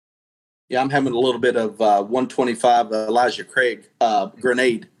Yeah, I'm having a little bit of 125 Elijah Craig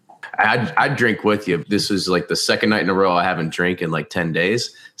Grenade. I'd drink with you. This was like the second night in a row I haven't drank in like 10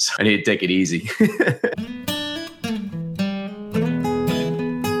 days. So I need to take it easy.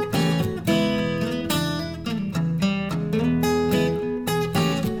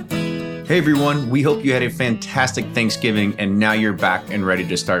 Hey everyone, we hope you had a fantastic Thanksgiving and now you're back and ready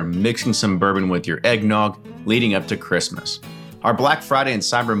to start mixing some bourbon with your eggnog leading up to Christmas. Our Black Friday and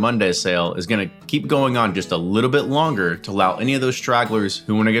Cyber Monday sale is going to keep going on just a little bit longer to allow any of those stragglers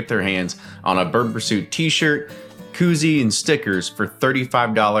who want to get their hands on a Bourbon Pursuit t-shirt, koozie, and stickers for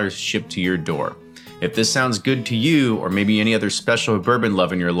 $35 shipped to your door. If this sounds good to you or maybe any other special bourbon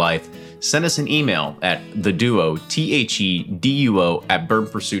love in your life, send us an email at theduo, THEDUO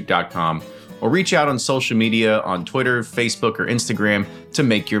 @bourbonpursuit.com or reach out on social media on Twitter, Facebook, or Instagram to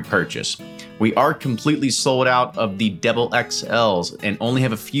make your purchase. We are completely sold out of the Double XLs and only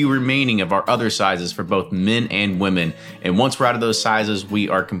have a few remaining of our other sizes for both men and women. And once we're out of those sizes, we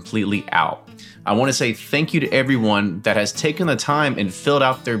are completely out. I want to say thank you to everyone that has taken the time and filled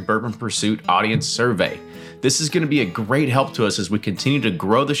out their Bourbon Pursuit audience survey. This is going to be a great help to us as we continue to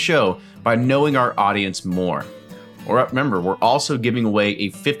grow the show by knowing our audience more. Or remember, we're also giving away a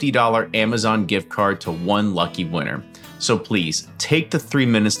 $50 Amazon gift card to one lucky winner. So please take the 3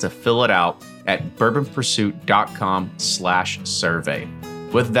 minutes to fill it out at bourbonpursuit.com/survey.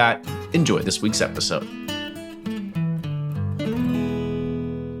 With that, enjoy this week's episode.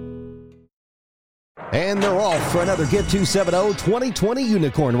 And they're off for another Get 270 2020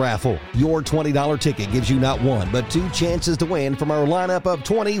 Unicorn Raffle. Your $20 ticket gives you not one, but two chances to win from our lineup of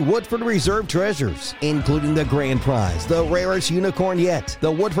 20 Woodford Reserve treasures, including the grand prize, the rarest unicorn yet, the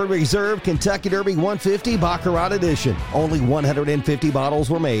Woodford Reserve Kentucky Derby 150 Baccarat Edition. Only 150 bottles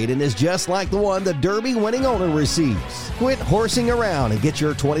were made and is just like the one the Derby winning owner receives. Quit horsing around and get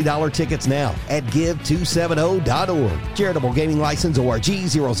your $20 tickets now at give270.org. Charitable Gaming License ORG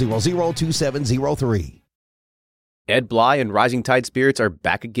 0002703. Ed Bly and Rising Tide Spirits are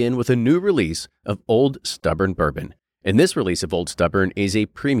back again with a new release of Old Stubborn Bourbon. And this release of Old Stubborn is a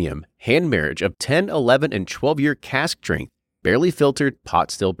premium hand marriage of 10, 11, and 12-year cask strength, barely filtered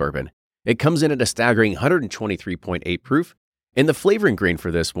pot still bourbon. It comes in at a staggering 123.8 proof, and the flavoring grain for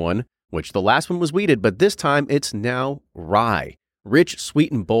this one, which the last one was wheated, but this time it's now rye. Rich,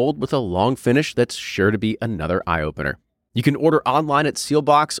 sweet, and bold with a long finish that's sure to be another eye-opener. You can order online at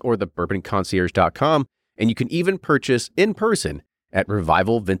Sealbox or thebourbonconcierge.com, and you can even purchase in person at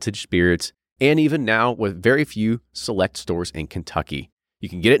Revival Vintage Spirits, and even now with very few select stores in Kentucky. You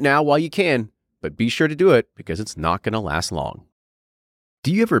can get it now while you can, but be sure to do it because it's not going to last long.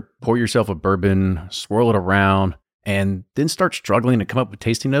 Do you ever pour yourself a bourbon, swirl it around, and then start struggling to come up with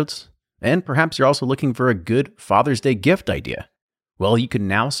tasting notes? And perhaps you're also looking for a good Father's Day gift idea. Well, you can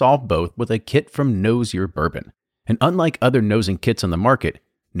now solve both with a kit from Knows Your Bourbon. And unlike other nosing kits on the market,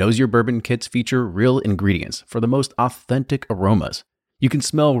 Knows Your Bourbon kits feature real ingredients for the most authentic aromas. You can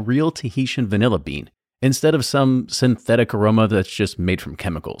smell real Tahitian vanilla bean instead of some synthetic aroma that's just made from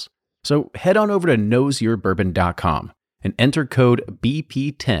chemicals. So head on over to knowsyourbourbon.com and enter code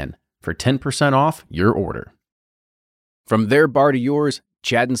BP10 for 10% off your order. From their bar to yours,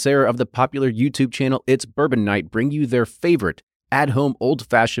 Chad and Sarah of the popular YouTube channel It's Bourbon Night bring you their favorite at-home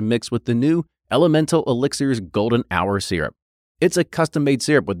old-fashioned mix with the new Elemental Elixir's Golden Hour Syrup. It's a custom-made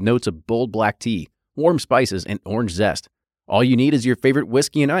syrup with notes of bold black tea, warm spices, and orange zest. All you need is your favorite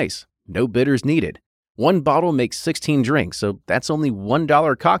whiskey and ice. No bitters needed. One bottle makes 16 drinks, so that's only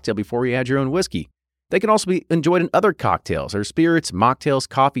 $1 a cocktail before you add your own whiskey. They can also be enjoyed in other cocktails or spirits, mocktails,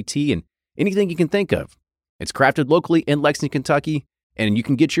 coffee, tea, and anything you can think of. It's crafted locally in Lexington, Kentucky, and you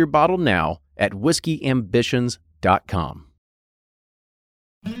can get your bottle now at whiskeyambitions.com.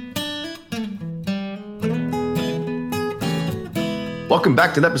 Welcome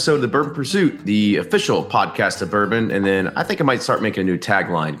back to the episode of the Bourbon Pursuit, the official podcast of bourbon. And then I think I might start making a new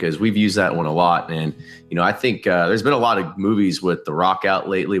tagline because we've used that one a lot. And, I think there's been a lot of movies with The Rock out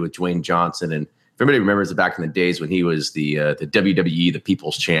lately with Dwayne Johnson. And if everybody remembers back in the days when he was the WWE, the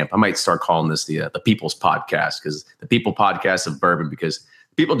People's Champ, I might start calling this the People's Podcast, because the People Podcast of bourbon, because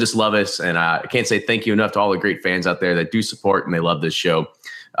people just love us. And I can't say thank you enough to all the great fans out there that do support and they love this show.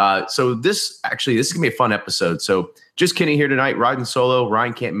 So this is gonna be a fun episode. So just Kenny here tonight, riding solo.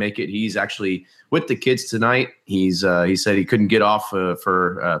 Ryan can't make it. He's actually with the kids tonight. He said he couldn't get off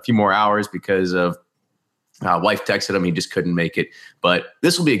for a few more hours because of wife texted him. He just couldn't make it. But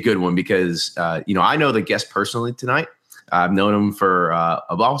this will be a good one because I know the guest personally tonight. I've known him for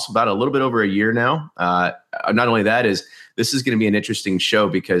about a little bit over a year now. Not only that, this is going to be an interesting show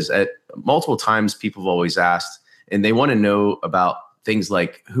because at multiple times people have always asked and they want to know about things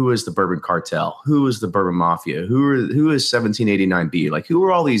like who is the Bourbon Cartel, who is the Bourbon Mafia, who is 1789B, like who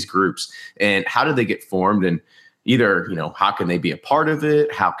are all these groups and how did they get formed, and either, how can they be a part of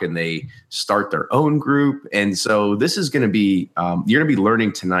it? How can they start their own group? And so this is going to be, you're going to be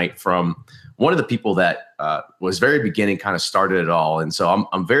learning tonight from one of the people that was very beginning, kind of started it all. And so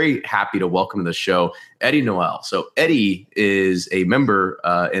I'm very happy to welcome to the show, Eddie Noel. So Eddie is a member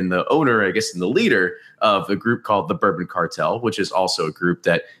and the owner, I guess, and the leader of a group called the Bourbon Cartel, which is also a group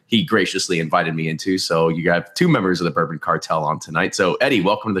that he graciously invited me into. So you got two members of the Bourbon Cartel on tonight. So Eddie,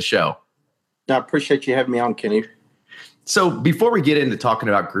 welcome to the show. I appreciate you having me on, Kenny. So before we get into talking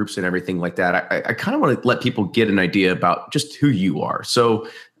about groups and everything like that, I kind of want to let people get an idea about just who you are. So,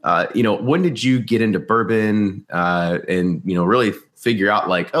 when did you get into bourbon and, really figure out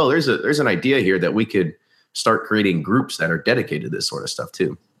like, oh, there's an idea here that we could start creating groups that are dedicated to this sort of stuff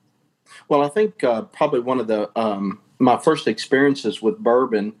too? Well, I think probably one of the my first experiences with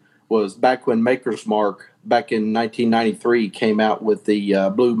bourbon was back when Maker's Mark, back in 1993, came out with the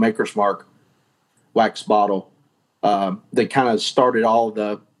blue Maker's Mark wax bottle. They kind of started all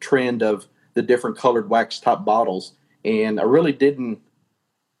the trend of the different colored wax top bottles. And I really didn't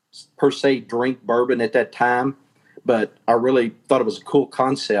per se drink bourbon at that time, but I really thought it was a cool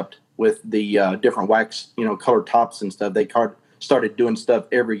concept with the different wax, colored tops and stuff. They started doing stuff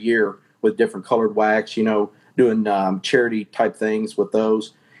every year with different colored wax, doing charity type things with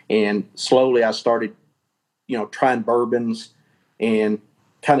those. And slowly I started, trying bourbons and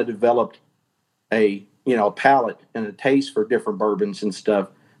kind of developed a palate and a taste for different bourbons and stuff.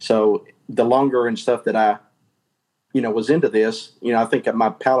 So the longer and stuff that I, was into this, I think that my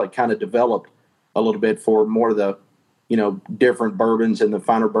palate kind of developed a little bit for more of the, different bourbons and the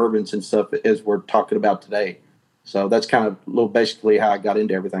finer bourbons and stuff as we're talking about today. So that's kind of basically how I got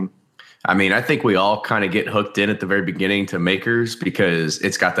into everything. I mean, I think we all kind of get hooked in at the very beginning to Makers because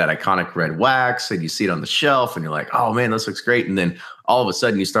it's got that iconic red wax and you see it on the shelf and you're like, oh man, this looks great. And then all of a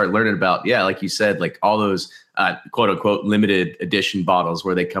sudden you start learning about, like you said, like all those quote unquote limited edition bottles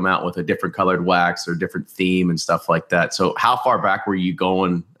where they come out with a different colored wax or different theme and stuff like that. So how far back were you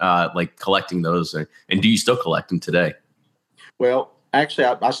going, like collecting those, and do you still collect them today? Well, actually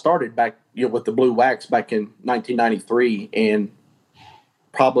I started back, with the blue wax back in 1993, and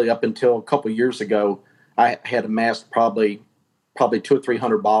probably up until a couple of years ago, I had amassed probably 200 or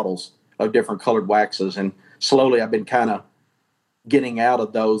 300 bottles of different colored waxes. And slowly I've been kind of getting out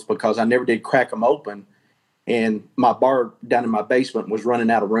of those because I never did crack them open. And my bar down in my basement was running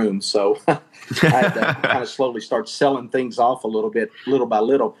out of room. So I had to kind of slowly start selling things off a little bit, little by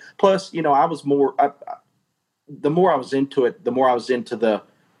little. Plus, I was the more I was into it, the more I was into the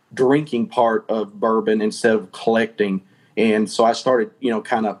drinking part of bourbon instead of collecting. And so I started,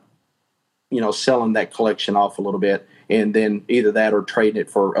 kind of, selling that collection off a little bit, and then either that or trading it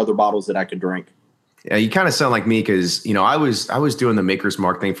for other bottles that I could drink. Yeah, you kind of sound like me because, I was doing the Maker's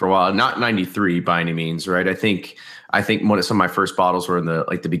Mark thing for a while, not 93 by any means, right? I think some of my first bottles were in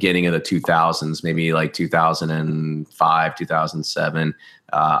the beginning of the 2000s, maybe like 2005, 2007.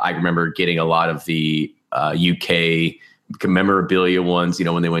 I remember getting a lot of the UK memorabilia ones,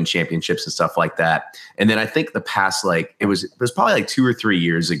 when they win championships and stuff like that. And then I think the past, it was probably like 2 or 3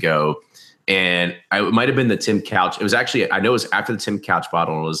 years ago. And it might've been the Tim Couch. It was actually, I know it was after the Tim Couch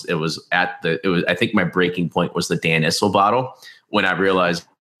bottle. I think my breaking point was the Dan Issel bottle when I realized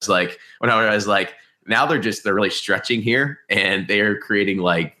now they're really stretching here and they're creating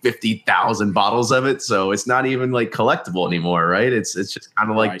like 50,000 bottles of it. So it's not even like collectible anymore. Right. It's just kind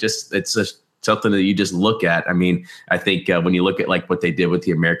of like, right. It's just something that you just look at. I mean, I think when you look at like what they did with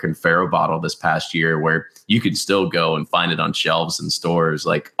the American Pharoah bottle this past year, where you could still go and find it on shelves in stores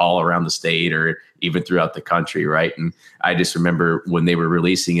like all around the state or even throughout the country, right? And I just remember when they were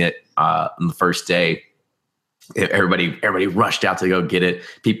releasing it on the first day, everybody rushed out to go get it.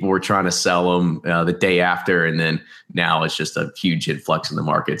 People were trying to sell them the day after, and then now it's just a huge influx in the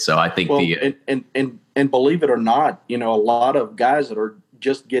market. So I think and believe it or not, a lot of guys that are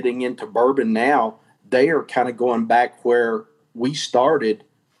just getting into bourbon now, they are kind of going back where we started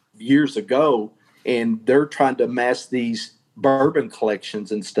years ago, and they're trying to amass these bourbon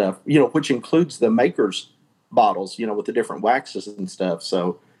collections and stuff, which includes the Maker's bottles, with the different waxes and stuff.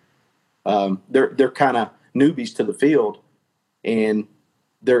 So they're kind of newbies to the field, and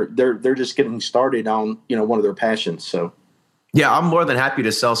they're just getting started on, one of their passions. So. Yeah, I'm more than happy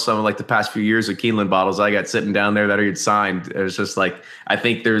to sell some of like the past few years of Keeneland bottles I got sitting down there that are signed. It's just like, I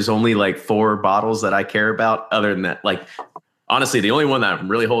think there's only like 4 bottles that I care about. Other than that, like honestly, the only one that I'm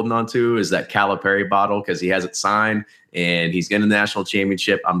really holding on to is that Calipari bottle because he has it signed and he's getting the national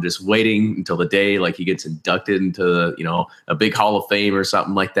championship. I'm just waiting until the day like he gets inducted into the, a big Hall of Fame or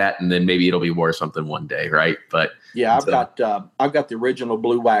something like that, and then maybe it'll be worth something one day, right? But yeah, I've got the original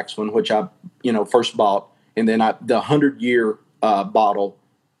blue wax one, which I first bought, and then the 100-year bottle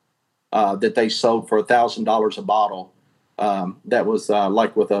that they sold for $1,000 a bottle. That was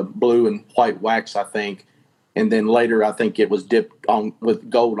like with a blue and white wax, I think. And then later, I think it was dipped on with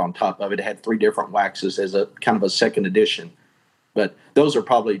gold on top of it. It had 3 different waxes as a kind of a second edition. But those are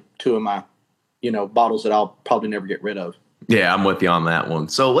probably 2 of my, bottles that I'll probably never get rid of. Yeah, I'm with you on that one.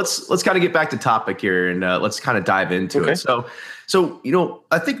 So let's kind of get back to topic here and let's kind of dive into it. So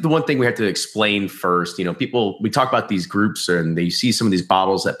I think the one thing we have to explain first, we talk about these groups and they see some of these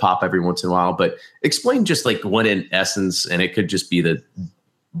bottles that pop every once in a while, but explain just like what in essence, and it could just be the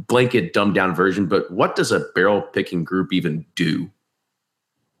blanket dumbed down version, but what does a barrel picking group even do?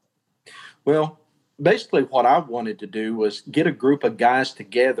 Well, basically what I wanted to do was get a group of guys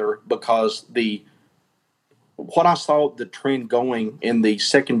together because what I saw the trend going in the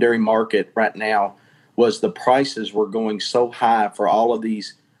secondary market right now was the prices were going so high for all of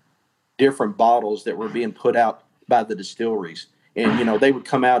these different bottles that were being put out by the distilleries. And, they would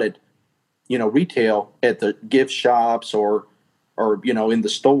come out at, retail at the gift shops or in the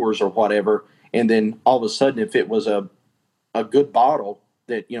stores or whatever. And then all of a sudden, if it was a good bottle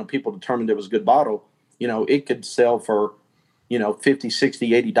that, people determined it was a good bottle, it could sell for, $50,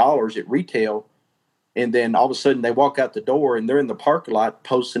 $60, $80 at retail. And then all of a sudden they walk out the door and they're in the parking lot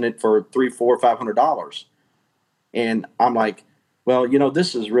posting it for $300, $400, $500. And I'm like, well,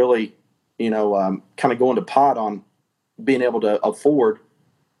 this is really, kind of going to pot on being able to afford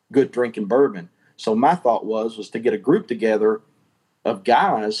good drinking bourbon. So my thought was to get a group together of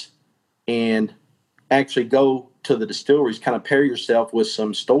guys and actually go to the distilleries, kind of pair yourself with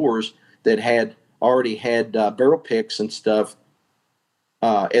some stores that already had barrel picks and stuff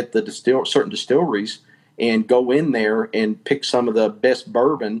at the certain distilleries, and go in there and pick some of the best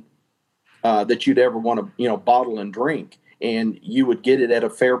bourbon that you'd ever want to, bottle and drink, and you would get it at a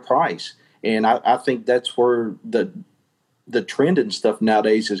fair price. And I think that's where the trend and stuff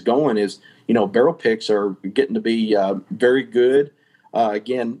nowadays is going is, barrel picks are getting to be very good.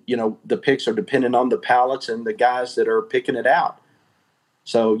 Again, the picks are dependent on the palates and the guys that are picking it out.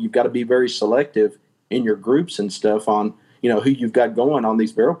 So you've got to be very selective in your groups and stuff on, who you've got going on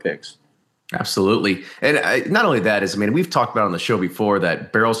these barrel picks. Absolutely. And not only that we've talked about on the show before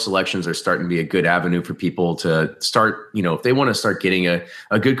that barrel selections are starting to be a good avenue for people to start, if they want to start getting a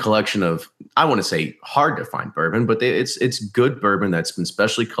good collection of, I want to say hard to find bourbon, but it's good bourbon that's been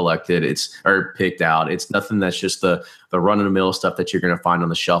specially collected. Or picked out. It's nothing that's just the run of the mill stuff that you're going to find on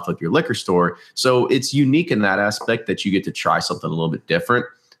the shelf of your liquor store. So it's unique in that aspect that you get to try something a little bit different.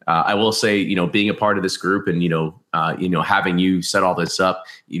 I will say, being a part of this group and, having you set all this up,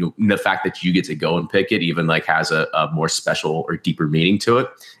 the fact that you get to go and pick it even like has a more special or deeper meaning to it.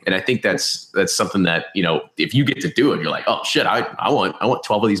 And I think that's something that, if you get to do it, you're like, oh shit, I want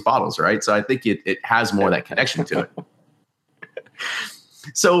 12 of these bottles. Right. So I think it has more of that connection to it.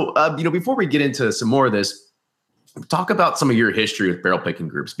 So, before we get into some more of this, talk about some of your history with barrel picking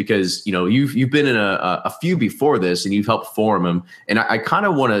groups, because you've been in a few before this and you've helped form them. And I kind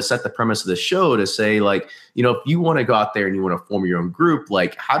of want to set the premise of the show to say, like, if you want to go out there and you want to form your own group,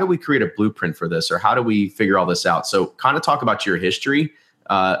 like, how do we create a blueprint for this, or how do we figure all this out? So kind of talk about your history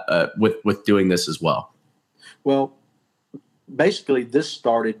with doing this as well. Well, basically this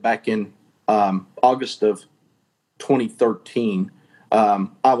started back in August of 2013.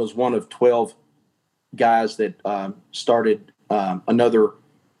 I was one of 12 guys that started another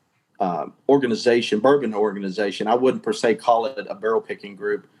organization, bourbon organization. I wouldn't per se call it a barrel picking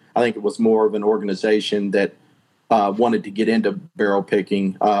group. I think it was more of an organization that wanted to get into barrel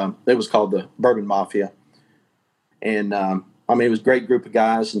picking. It was called the Bourbon Mafia. And it was a great group of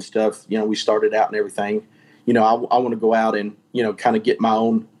guys and stuff. We started out and everything. I want to go out and, kind of get my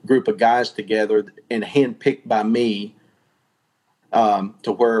own group of guys together and handpicked by me.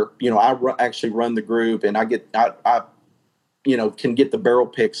 To where, I actually run the group and I can get the barrel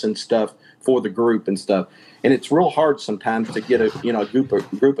picks and stuff for the group and stuff. And it's real hard sometimes to get a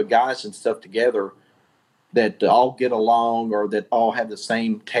group of guys and stuff together that all get along or that all have the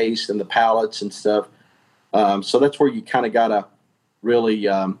same taste and the palates and stuff. So that's where you kind of got to really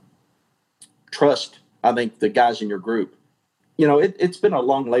trust, I think, the guys in your group. It's been a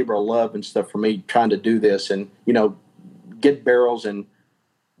long labor of love and stuff for me trying to do this and, get barrels and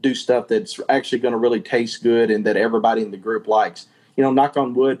do stuff that's actually going to really taste good and that everybody in the group likes. Knock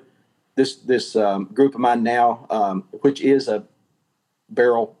on wood, this group of mine now, which is a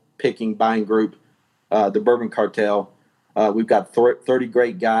barrel picking buying group, the Bourbon Cartel. We've got 30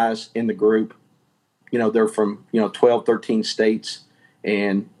 great guys in the group. They're from 12, 13 states,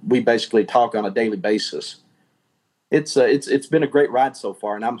 and we basically talk on a daily basis. It's been a great ride so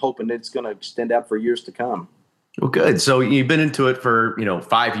far, and I'm hoping it's going to extend out for years to come. Well, good. So you've been into it for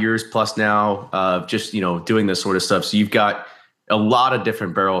 5 years plus now, just doing this sort of stuff. So you've got a lot of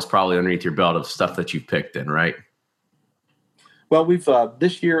different barrels probably underneath your belt of stuff that you've picked in, right? Well, we've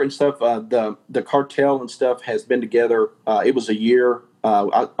this year and stuff. The cartel and stuff has been together. It was a year.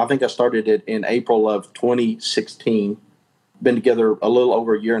 I think I started it in April of 2016. Been together a little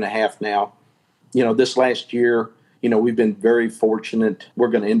over a year and a half now. This last year, we've been very fortunate. We're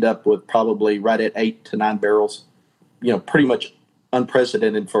going to end up with probably right at 8 to 9 barrels. Pretty much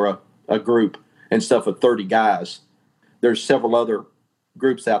unprecedented for a group and stuff of 30 guys. There's several other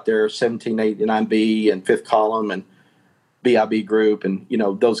groups out there, 1789B and Fifth Column and BIB group. And,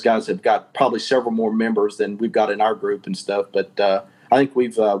 those guys have got probably several more members than we've got in our group and stuff. But I think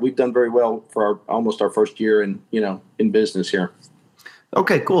we've done very well for almost our first year in business here.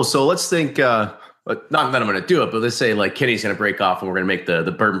 Okay, cool. So let's think, not that I'm going to do it, but let's say like Kenny's going to break off and we're going to make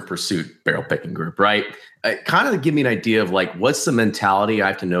the Bourbon Pursuit barrel picking group, right? Kind of give me an idea of like, what's the mentality I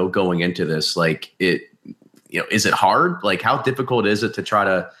have to know going into this? Like is it hard? Like how difficult is it to try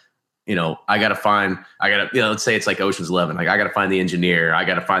to, let's say it's like Ocean's 11. Like I got to find the engineer. I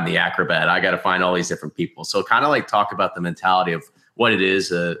got to find the acrobat. I got to find all these different people. So kind of like talk about the mentality of what it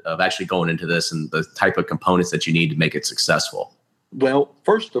is of actually going into this and the type of components that you need to make it successful. Well,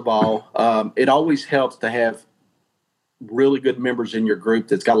 first of all, it always helps to have really good members in your group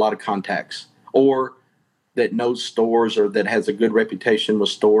that's got a lot of contacts or that knows stores or that has a good reputation with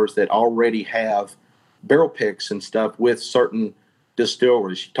stores that already have barrel picks and stuff with certain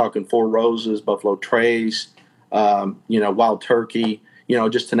distilleries. You're talking Four Roses, Buffalo Trace, Wild Turkey,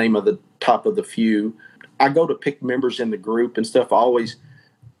 just to name of the top of the few. I go to pick members in the group and stuff.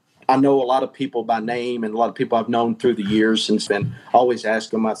 I know a lot of people by name and a lot of people I've known through the years and always ask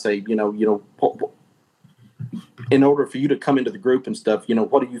them, I say, in order for you to come into the group and stuff,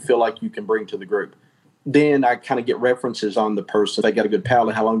 what do you feel like you can bring to the group? Then I kind of get references on the person. They got a good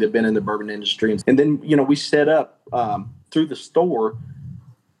palate, how long they've been in the bourbon industry. And then, we set up through the store,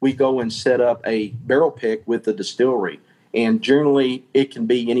 we go and set up a barrel pick with the distillery. And generally it can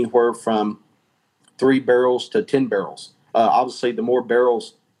be anywhere from 3 barrels to 10 barrels. Obviously, the more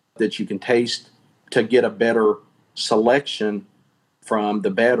barrels that you can taste to get a better selection from, the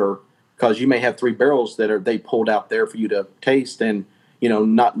better, because you may have 3 barrels that they pulled out there for you to taste, and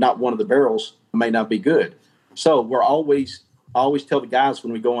not one of the barrels may not be good. So I always tell the guys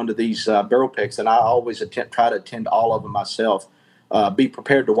when we go into these barrel picks, and I always try to attend all of them myself, be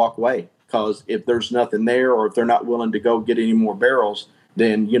prepared to walk away, because if there's nothing there or if they're not willing to go get any more barrels,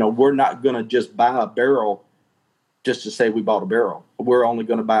 then we're not going to just buy a barrel just to say we bought a barrel. We're only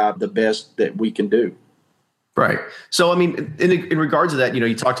going to buy the best that we can do. Right. So, I mean, in regards to that,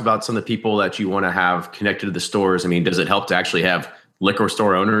 you talked about some of the people that you want to have connected to the stores. I mean, does it help to actually have liquor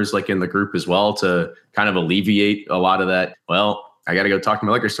store owners like in the group as well to kind of alleviate a lot of that? Well, I got to go talk to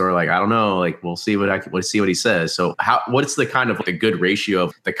my liquor store. Like, I don't know, like, we'll see we'll see what he says. So what's the kind of like a good ratio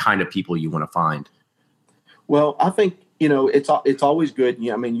of the kind of people you want to find? Well, I think, it's always good.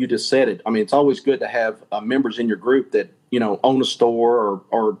 I mean, you just said it. I mean, it's always good to have members in your group that, own a store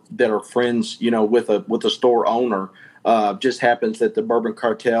or that are friends, with a store owner. Just happens that the Bourbon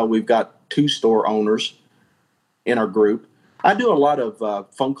Cartel, we've got 2 store owners in our group. I do a lot of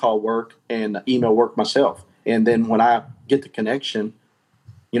phone call work and email work myself. And then when I get the connection,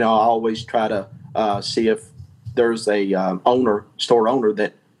 I always try to see if there's a store owner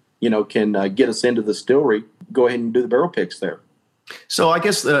that, can get us into the distillery, go ahead and do the barrel picks there. So I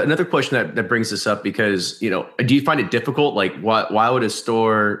guess another question that brings this up, because, do you find it difficult? Like why would a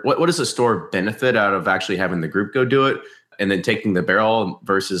store, what does a store benefit out of actually having the group go do it and then taking the barrel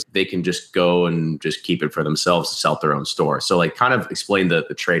versus they can just go and just keep it for themselves to sell at their own store? So like kind of explain the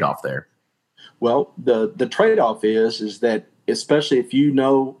trade-off there. Well, the trade-off is that, especially if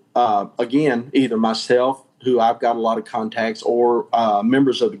again, either myself, who I've got a lot of contacts, or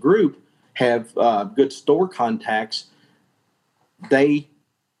members of the group have good store contacts, they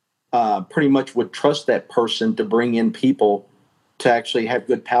pretty much would trust that person to bring in people to actually have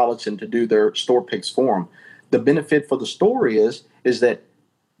good palates and to do their store picks for them. The benefit for the store is that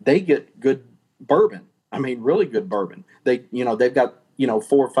they get good bourbon. I mean, really good bourbon. They've got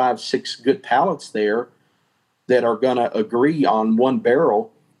 4, 5, 6 good palates there that are going to agree on one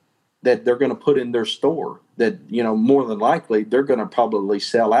barrel that they're going to put in their store. that, more than likely they're going to probably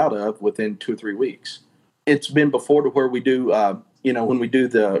sell out of within 2 or 3 weeks. It's been before to where we do, when we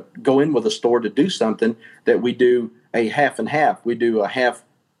do go in with a store to do something, that we do a half and half. We do a half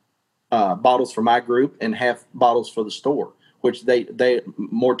bottles for my group and half bottles for the store, which they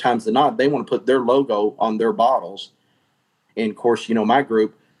more times than not, they want to put their logo on their bottles. And of course, my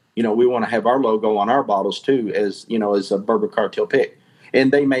group, we want to have our logo on our bottles too, as a Bourbon Cartel pick.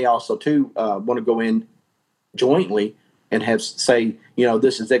 And they may also too want to go in jointly and have say,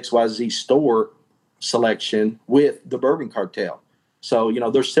 this is XYZ store selection with the Bourbon Cartel. So,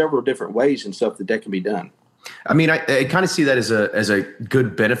 there's several different ways and stuff that can be done. I mean, I kind of see that as a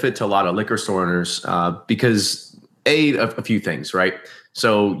good benefit to a lot of liquor store owners because a few things, right?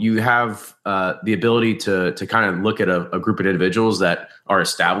 So you have the ability to kind of look at a group of individuals that are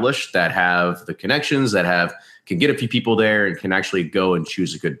established, that have the connections, that can get a few people there and can actually go and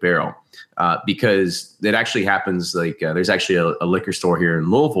choose a good barrel. Because it actually happens like there's actually a liquor store here in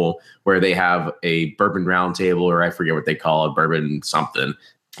Louisville where they have a bourbon round table, or I forget what they call it, bourbon something.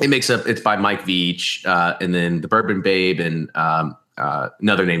 It's by Mike Veach, and then the Bourbon Babe, and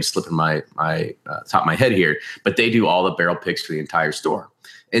another name slipping my top of my head here, but they do all the barrel picks for the entire store.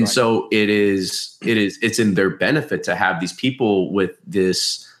 And right. So it's in their benefit to have these people with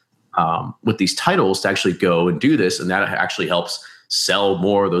these titles to actually go and do this. And that actually helps sell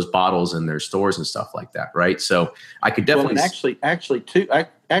more of those bottles in their stores and stuff like that. Right. So I could definitely actually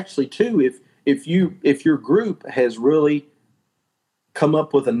too, if your group has really come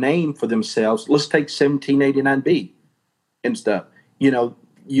up with a name for themselves, let's take 1789B and stuff.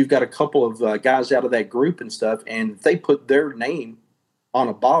 You've got a couple of guys out of that group and stuff, and if they put their name on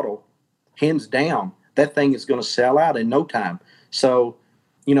a bottle, hands down, that thing is going to sell out in no time. So,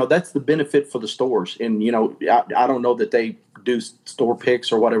 that's the benefit for the stores. And, I don't know that they do store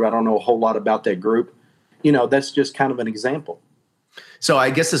picks or whatever. I don't know a whole lot about that group. That's just kind of an example. So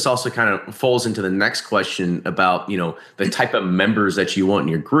I guess this also kind of falls into the next question about, the type of members that you want in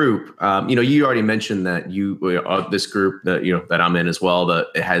your group. You already mentioned that this group that, that I'm in as well,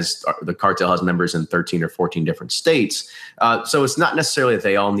 the cartel has members in 13 or 14 different states. So it's not necessarily that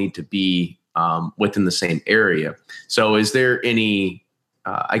they all need to be within the same area. So is there any,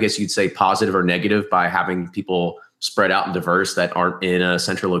 I guess you'd say positive or negative by having people spread out and diverse that aren't in a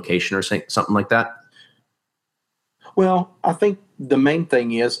central location or something like that? Well, I think the main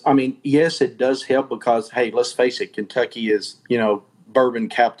thing is, yes, it does help because, hey, let's face it, Kentucky is, bourbon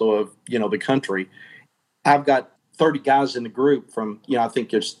capital of, the country. I've got 30 guys in the group from, I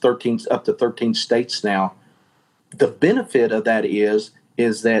think there's 13 up to 13 states now. The benefit of that is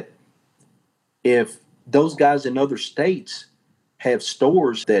that if those guys in other states have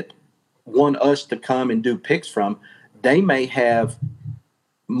stores that want us to come and do picks from, they may have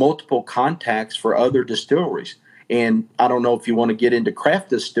multiple contacts for other distilleries. And I don't know if you want to get into craft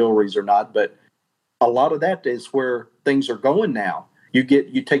distilleries or not, but a lot of that is where things are going now. You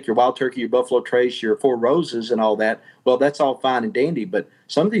take your Wild Turkey, your Buffalo Trace, your Four Roses and all that. Well, that's all fine and dandy, but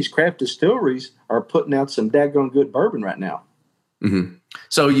some of these craft distilleries are putting out some daggone good bourbon right now. Mm-hmm.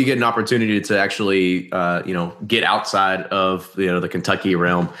 So you get an opportunity to actually, get outside of, the Kentucky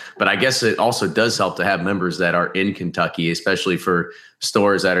realm. But I guess it also does help to have members that are in Kentucky, especially for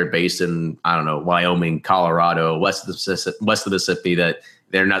stores that are based in, I don't know, Wyoming, Colorado, west of the Mississippi, that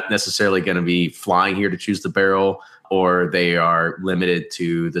they're not necessarily going to be flying here to choose the barrel, or they are limited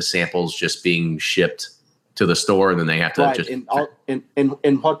to the samples just being shipped to the store, and then they have to right.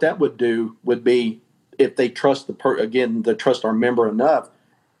 And what that would do would be, if they trust they trust our member enough,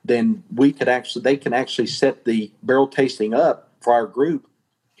 then they can actually set the barrel tasting up for our group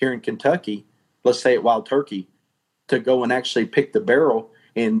here in Kentucky, let's say at Wild Turkey, to go and actually pick the barrel,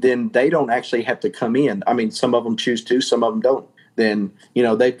 and then they don't actually have to come in. Some of them choose to, some of them don't. Then,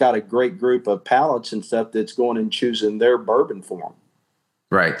 they've got a great group of palates and stuff that's going and choosing their bourbon for them.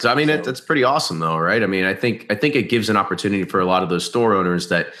 Right. So, that's pretty awesome though, right? I think it gives an opportunity for a lot of those store owners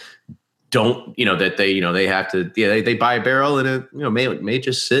that don't, that they have to, they buy a barrel and it, may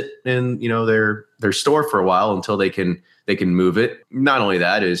just sit in, their store for a while until they can move it. Not only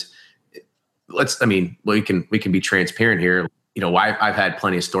that is, we can be transparent here. I've had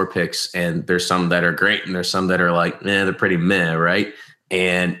plenty of store picks, and there's some that are great and there's some that are like, they're pretty meh. Right.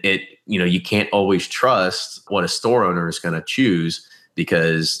 And you can't always trust what a store owner is going to choose,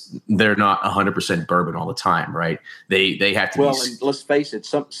 because they're not 100% bourbon all the time, right? They have to. Well, and let's face it,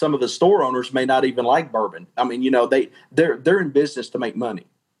 some of the store owners may not even like bourbon. They're in business to make money,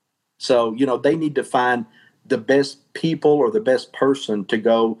 so they need to find the best people or the best person to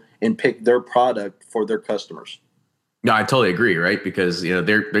go and pick their product for their customers. No, I totally agree, right? Because they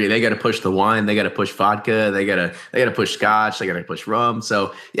got to push the wine, they got to push vodka, they got to push scotch, they got to push rum.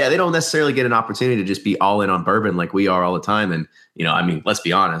 So yeah, they don't necessarily get an opportunity to just be all in on bourbon like we are all the time. And I mean, let's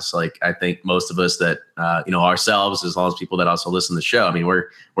be honest. Like I think most of us that ourselves, as well as people that also listen to the show, I mean,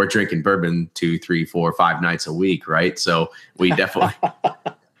 we're drinking bourbon 2, 3, 4, 5 nights a week, right? So we definitely.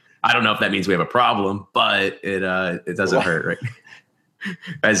 I don't know if that means we have a problem, but it doesn't hurt, right?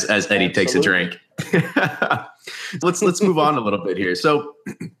 As Eddie takes a drink. Let's move on a little bit here. So,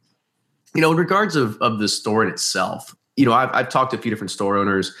 in regards of the store in itself, I've talked to a few different store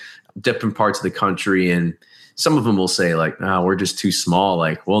owners, different parts of the country, and some of them will say like, "No, we're just too small.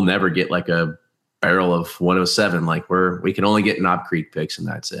 Like, we'll never get like a barrel of 107. Like, we can only get Knob Creek picks, and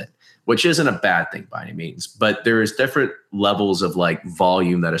that's it." Which isn't a bad thing by any means, but there is different levels of like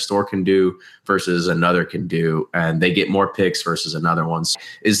volume that a store can do versus another can do, and they get more picks versus another ones.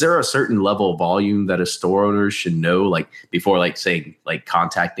 Is there a certain level of volume that a store owner should know, like before, like saying, like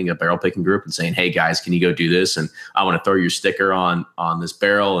contacting a barrel picking group and saying, "Hey guys, can you go do this? And I want to throw your sticker on this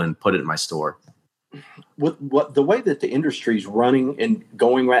barrel and put it in my store." With the way that the industry is running and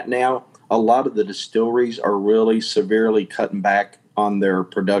going right now, a lot of the distilleries are really severely cutting back on their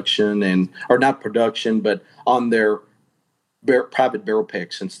production or not production, but on their private barrel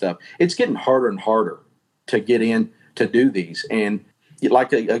picks and stuff. It's getting harder and harder to get in to do these. And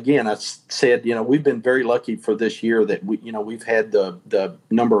like, again, I said, we've been very lucky for this year that we've had the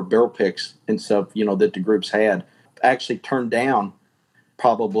number of barrel picks and stuff, that the groups had actually turned down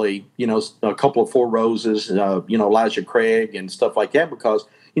probably, a couple of Four Roses, Elijah Craig and stuff like that, because,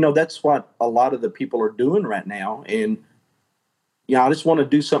 that's what a lot of the people are doing right now. And, I just want to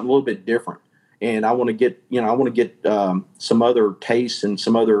do something a little bit different, and I want to get, some other tastes and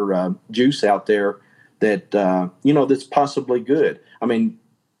some other juice out there that that's possibly good. I mean,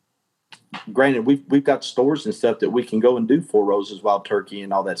 granted, we've got stores and stuff that we can go and do Four Roses, Wild Turkey,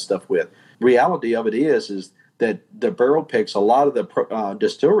 and all that stuff with. Reality of it is that the barrel picks, a lot of the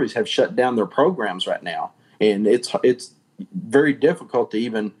distilleries have shut down their programs right now, and it's very difficult to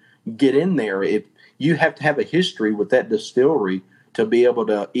even get in there. If you have to have a history with that distillery to be able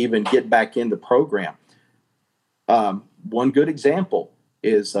to even get back in the program. One good example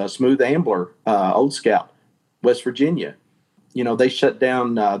is Smooth Ambler, Old Scout, West Virginia. They shut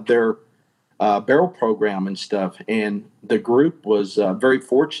down their barrel program and stuff, and the group was very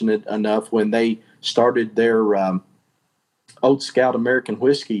fortunate enough when they started their Old Scout American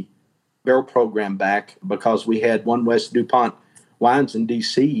Whiskey barrel program back, because we had One West DuPont Wines in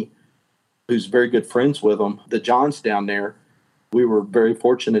D.C., who's very good friends with them, the Johns down there. We were very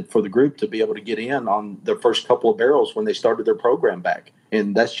fortunate for the group to be able to get in on the first couple of barrels when they started their program back.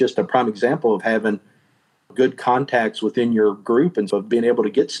 And that's just a prime example of having good contacts within your group and of being able to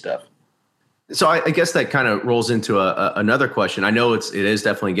get stuff. So I guess that kind of rolls into another question. I know it is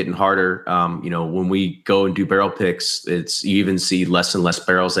definitely getting harder. When we go and do barrel picks, you even see less and less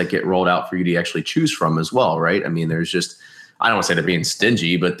barrels that get rolled out for you to actually choose from as well, right? I mean, there's just, I don't want to say they're being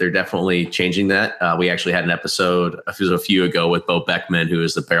stingy, but they're definitely changing that. We actually had an episode a few ago with Bo Beckman, who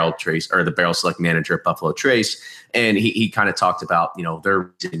is the barrel select manager at Buffalo Trace. And he kind of talked about,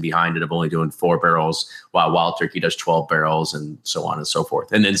 their reason behind it of only doing 4 barrels while Wild Turkey does 12 barrels and so on and so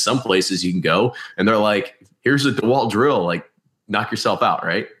forth. And then some places you can go and they're like, here's a DeWalt drill, like knock yourself out,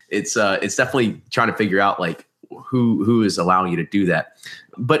 right? It's definitely trying to figure out like who is allowing you to do that.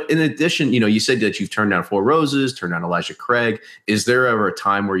 But in addition, you said that you've turned down Four Roses, turned down Elijah Craig. Is there ever a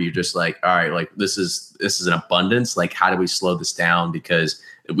time where you're just like, all right, like this is an abundance? Like, how do we slow this down? Because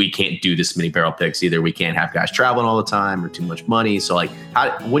we can't do this many barrel picks. Either we can't have guys traveling all the time or too much money. So like,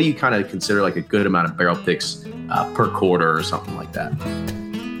 what do you kind of consider like a good amount of barrel picks per quarter or something like that?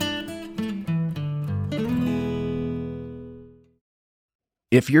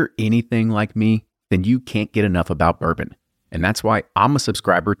 If you're anything like me, then you can't get enough about bourbon. And that's why I'm a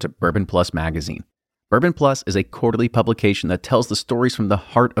subscriber to Bourbon Plus magazine. Bourbon Plus is a quarterly publication that tells the stories from the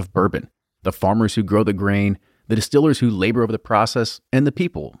heart of bourbon, the farmers who grow the grain, the distillers who labor over the process, and the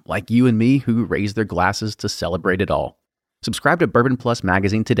people like you and me who raise their glasses to celebrate it all. Subscribe to Bourbon Plus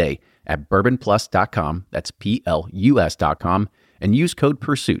magazine today at bourbonplus.com, that's PLUS.com, and use code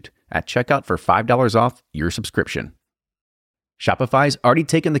PURSUIT at checkout for $5 off your subscription. Shopify's already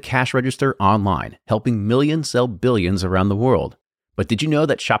taken the cash register online, helping millions sell billions around the world. But did you know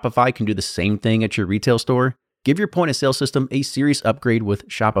that Shopify can do the same thing at your retail store? Give your point-of-sale system a serious upgrade with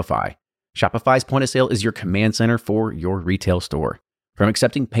Shopify. Shopify's point-of-sale is your command center for your retail store. From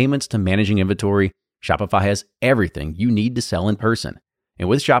accepting payments to managing inventory, Shopify has everything you need to sell in person. And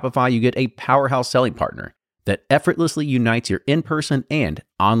with Shopify, you get a powerhouse selling partner that effortlessly unites your in-person and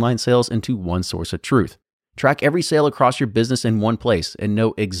online sales into one source of truth. Track every sale across your business in one place and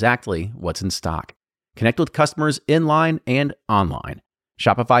know exactly what's in stock. Connect with customers inline and online.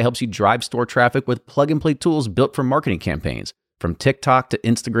 Shopify helps you drive store traffic with plug-and-play tools built for marketing campaigns, from TikTok to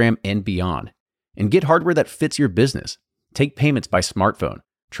Instagram and beyond. And get hardware that fits your business. Take payments by smartphone.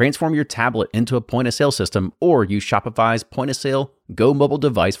 Transform your tablet into a point-of-sale system or use Shopify's point-of-sale Go mobile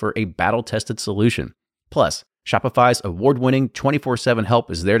device for a battle-tested solution. Plus, Shopify's award-winning 24/7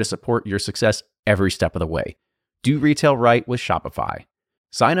 help is there to support your success every step of the way. Do retail right with Shopify.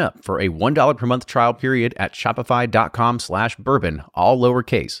 Sign up for a $1 per month trial period at shopify.com/bourbon, all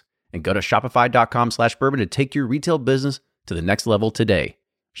lowercase, and go to shopify.com/bourbon to take your retail business to the next level today.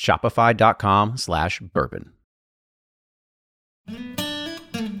 Shopify.com/bourbon.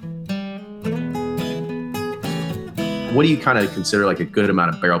 What do you kind of consider like a good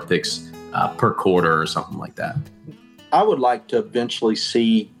amount of barrel picks per quarter or something like that? I would like to eventually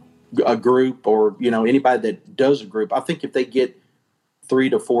see a group or, anybody that does a group. I think if they get 3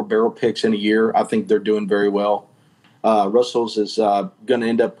 to 4 barrel picks in a year, I think they're doing very well. Russell's is going to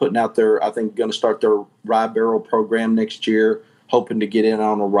end up putting out going to start their rye barrel program next year, hoping to get in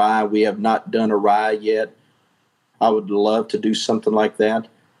on a rye. We have not done a rye yet. I would love to do something like that.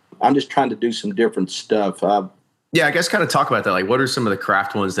 I'm just trying to do some different stuff. Yeah, I guess kind of talk about that. Like, what are some of the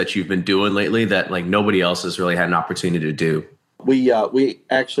craft ones that you've been doing lately that like nobody else has really had an opportunity to do? We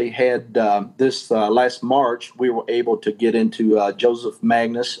actually had this last March, we were able to get into Joseph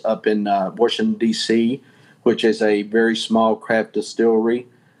Magnus up in Washington, D.C., which is a very small craft distillery.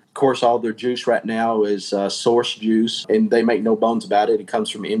 Of course, all their juice right now is source juice, and they make no bones about it. It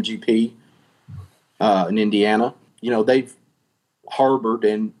comes from MGP in Indiana. They've harbored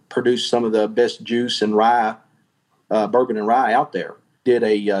and produced some of the best juice and rye, bourbon and rye out there. Did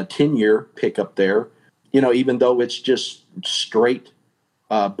a 10-year pick up there. Even though it's just straight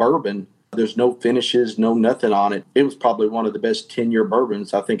bourbon, there's no finishes, no nothing on it. It was probably one of the best 10-year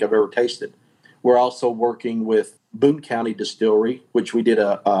bourbons I think I've ever tasted. We're also working with Boone County Distillery, which we did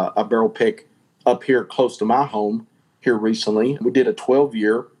a barrel pick up here close to my home here recently. We did a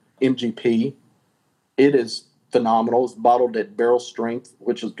 12-year MGP. It is phenomenal. It's bottled at barrel strength,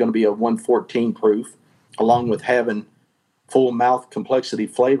 which is going to be a 114 proof, along with having full mouth complexity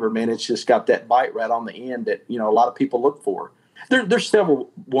flavor. Man, it's just got that bite right on the end that a lot of people look for. There's several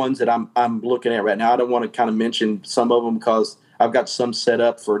ones that I'm looking at right now. I don't want to kind of mention some of them because I've got some set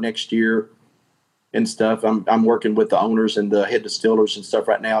up for next year and stuff. I'm working with the owners and the head distillers and stuff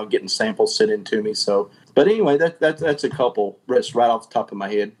right now, getting samples sent in to me. So, but anyway, that's a couple right off the top of my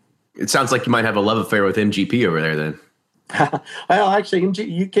head. It sounds like you might have a love affair with MGP over there then. Well, actually,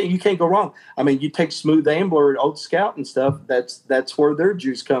 you can't go wrong. I mean, you take Smooth Ambler, Old Scout, and stuff. That's where their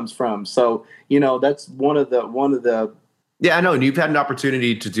juice comes from. So that's one of the. Yeah, I know. And you've had an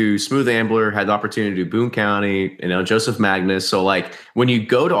opportunity to do Smooth Ambler, had the opportunity to do Boone County, Joseph Magnus. So like when you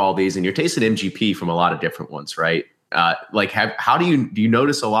go to all these and you're tasting MGP from a lot of different ones, right? How do you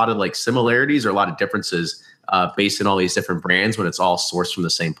notice a lot of like similarities or a lot of differences based on all these different brands when it's all sourced from the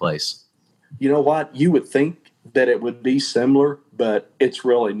same place? You know what? You would think that it would be similar, but it's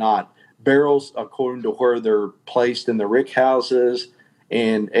really not. Barrels, according to where they're placed in the rick houses,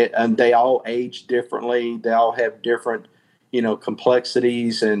 and they all age differently. They all have different,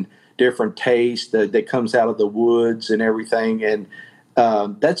 complexities and different taste that comes out of the woods and everything. And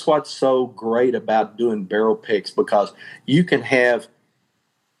that's what's so great about doing barrel picks, because you can have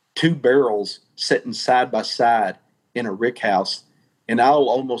 2 barrels sitting side by side in a rick house, and I'll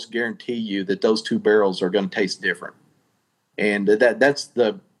almost guarantee you that those 2 barrels are going to taste different. And that's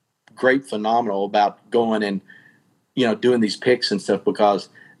the great phenomenal about going and, doing these picks and stuff, because,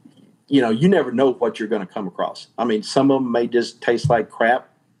 you never know what you're going to come across. I mean, some of them may just taste like crap,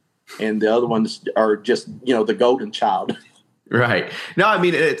 and the other ones are just, the golden child. Right. No, I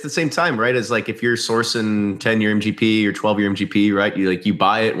mean, at the same time, right, it's like if you're sourcing 10-year MGP or 12-year MGP, right, you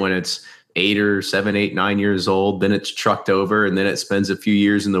buy it when it's 8 or 7, 8, 9 years old, then it's trucked over, and then it spends a few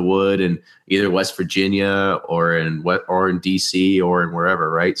years in the wood in either West Virginia or in DC or in wherever,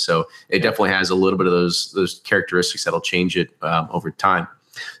 right? So it definitely has a little bit of those characteristics that'll change it over time.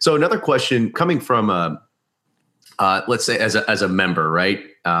 So another question coming from, let's say as a member, right?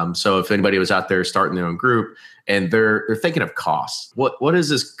 So if anybody was out there starting their own group and they're thinking of costs, what does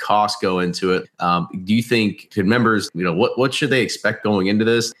this cost go into it? Do you think to members, what should they expect going into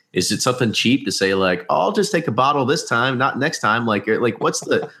this? Is it something cheap to say like, oh, I'll just take a bottle this time, not next time? Like what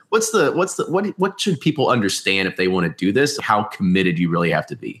should people understand if they want to do this? How committed you really have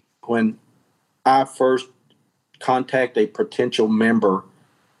to be? When I first contact a potential member,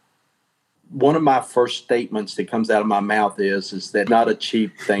 one of my first statements that comes out of my mouth is that not a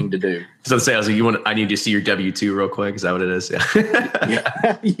cheap thing to do. So say, I was like, I need to see your W-2 real quick. Is that what it is?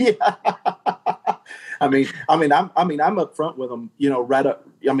 Yeah. Yeah. I'm up front with them, right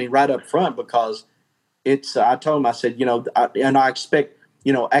up front, because it's, I told them, I said, I expect,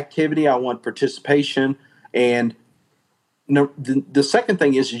 activity. I want participation. And the second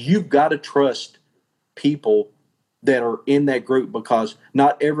thing is you've got to trust people that are in that group, because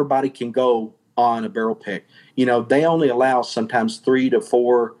not everybody can go on a barrel pick. They only allow sometimes 3 to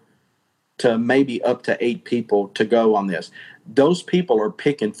 4 to maybe up to 8 people to go on this. Those people are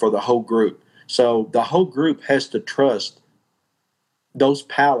picking for the whole group. So the whole group has to trust those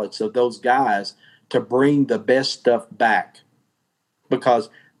pallets of those guys to bring the best stuff back,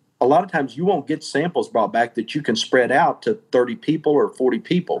 because a lot of times you won't get samples brought back that you can spread out to 30 people or 40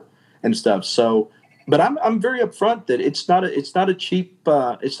 people and stuff. So, but I'm very upfront that it's not a cheap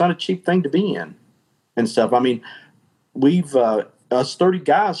thing to be in and stuff. I mean, we've us 30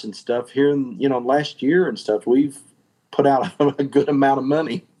 guys and stuff here in last year and stuff. We've put out a good amount of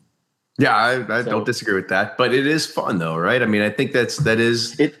money. Yeah, I don't disagree with that, but it is fun though, right? I mean, I think that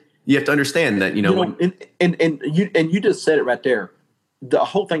is it. You have to understand that and you just said it right there. The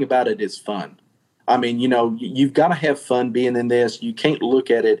whole thing about it is fun. I mean, you've got to have fun being in this. You can't look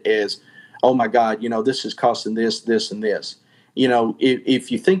at it as, oh my God, this is costing this, and this.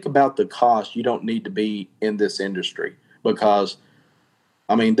 If you think about the cost, you don't need to be in this industry, because,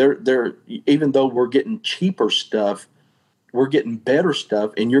 I mean, they're even though we're getting cheaper stuff, we're getting better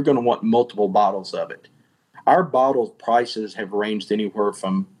stuff, and you're going to want multiple bottles of it. Our bottle prices have ranged anywhere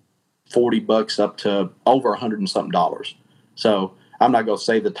from $40 up to over $100 and something. So I'm not going to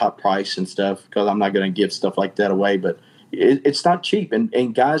say the top price and stuff, because I'm not going to give stuff like that away, but it's not cheap.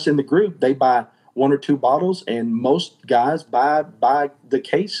 And guys in the group, they buy 1 or 2 bottles, and most guys buy the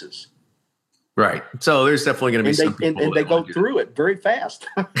cases. Right. So there's definitely going to be some people and they go through it very fast.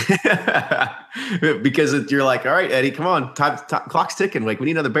 Because you're like, all right, Eddie, come on, time, clock's ticking. Like, we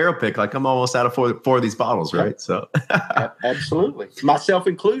need another barrel pick. Like, I'm almost out of four of these bottles, right? So absolutely, myself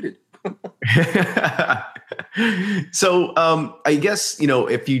included. So I guess,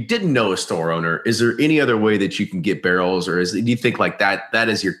 if you didn't know a store owner, is there any other way that you can get barrels, or do you think like that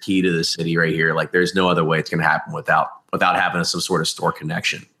is your key to the city right here? Like, there's no other way it's going to happen without having some sort of store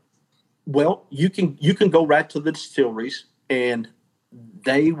connection? Well, you can go right to the distilleries, and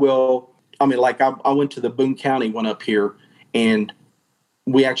they will. I mean, like I went to the Boone County one up here, and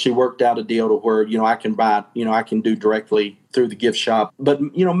we actually worked out a deal to where, I can buy, I can do directly through the gift shop. But,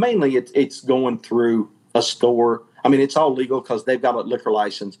 mainly it's going through a store. I mean, it's all legal because they've got a liquor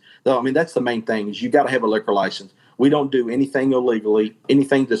license. Though, I mean, that's the main thing, is you got to have a liquor license. We don't do anything illegally.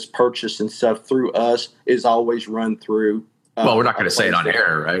 Anything that's purchased and stuff through us is always run through. Well, we're not going to say it on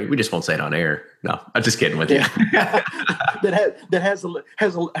air, right? We just won't say it on air. No, I'm just kidding with you. that has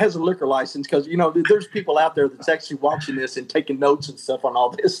a liquor license, because there's people out there that's actually watching this and taking notes and stuff on all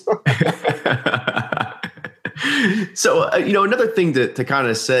this. So, another thing to kind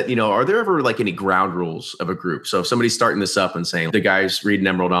of set, are there ever like any ground rules of a group? So if somebody's starting this up and saying the guy's reading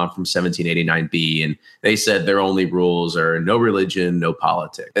Emerald on from 1789B, and they said their only rules are no religion, no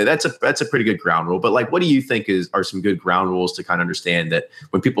politics. That's a pretty good ground rule. But like, what do you think are some good ground rules to kind of understand that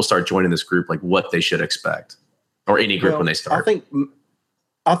when people start joining this group, like what they should expect, or any group when they start?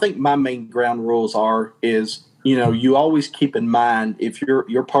 I think my main ground rules is, you always keep in mind, if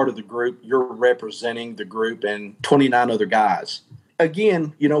you're part of the group, you're representing the group and 29 other guys.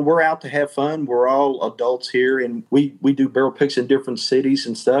 Again, we're out to have fun. We're all adults here, and we do barrel picks in different cities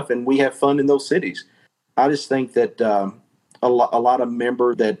and stuff, and we have fun in those cities. I just think that a lot of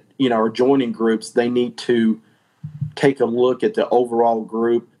members that, are joining groups, they need to take a look at the overall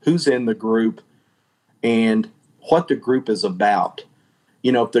group, who's in the group, and what the group is about.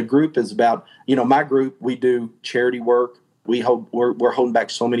 If the group is about, my group, we do charity work. We're holding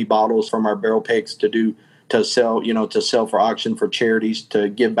back so many bottles from our barrel picks to sell for auction for charities, to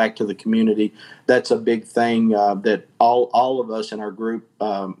give back to the community. That's a big thing that all of us in our group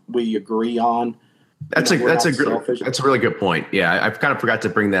we agree on. That's a really good point. Yeah, I kind of forgot to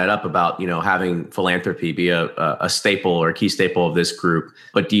bring that up about having philanthropy be a staple or a key staple of this group.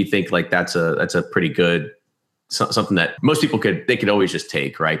 But do you think like that's a pretty good something that most people could always just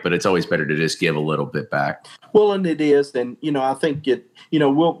take, right? But it's always better to just give a little bit back. Well, and it is. And, I think we've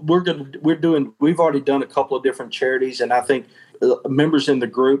already done a couple of different charities. And I think members in the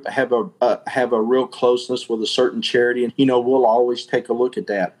group have a real closeness with a certain charity. And, we'll always take a look at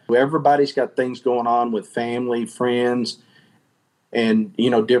that. Everybody's got things going on with family, friends, and,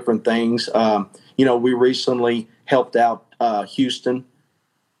 different things. We recently helped out Houston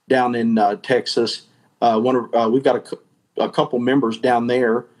down in Texas. We've got a couple members down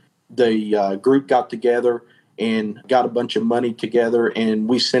there. The group got together and got a bunch of money together, and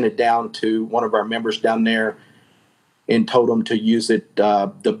we sent it down to one of our members down there and told them to use it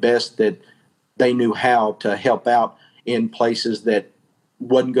the best that they knew how to help out in places that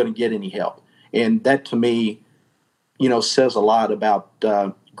wasn't going to get any help. And that, to me, says a lot about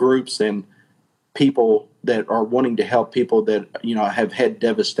groups and people that are wanting to help people that, have had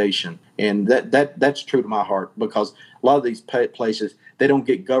devastation. And that's true to my heart, because a lot of these places, they don't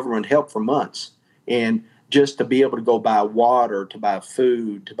get government help for months. And just to be able to go buy water, to buy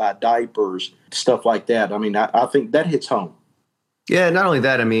food, to buy diapers, stuff like that, I mean, I think that hits home. Yeah, not only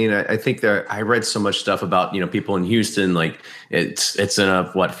that, I mean, I think that I read so much stuff about, people in Houston, like it's in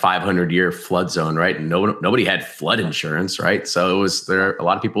a 500-year flood zone, right? And nobody had flood insurance, right? So it was there. A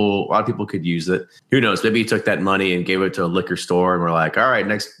lot of people could use it. Who knows? Maybe he took that money and gave it to a liquor store, and we're like, all right,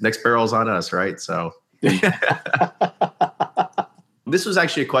 next barrel's on us, right? So. This was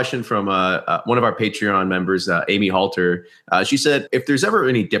actually a question from one of our Patreon members, Amy Halter. She said, if there's ever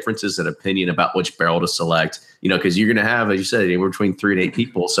any differences in opinion about which barrel to select, because you're going to have, as you said, anywhere between 3 to 8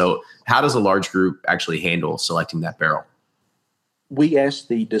 people. So how does a large group actually handle selecting that barrel? We ask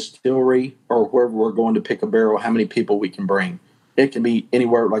the distillery or wherever we're going to pick a barrel how many people we can bring. It can be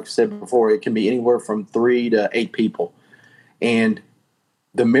anywhere, like I said before, it can be anywhere from 3 to 8 people. And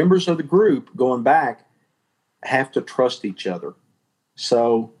the members of the group going back have to trust each other.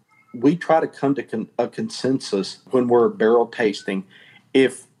 So we try to come to a consensus when we're barrel tasting.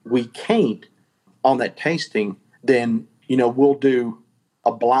 If we can't on that tasting, then, we'll do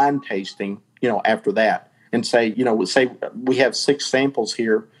a blind tasting, after that, and say, say we have 6 samples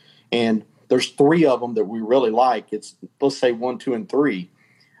here and there's 3 of them that we really like. It's, let's say 1, 2, and 3.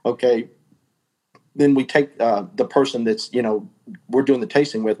 Okay. Then we take the person that's, we're doing the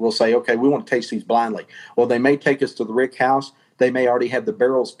tasting with, we'll say, okay, we want to taste these blindly. Well, they may take us to the rick house. They may already have the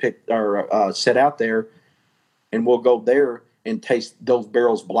barrels picked or set out there, and we'll go there and taste those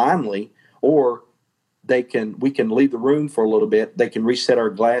barrels blindly. Or we can leave the room for a little bit. They can reset our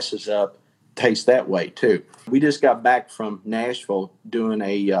glasses up, taste that way too. We just got back from Nashville doing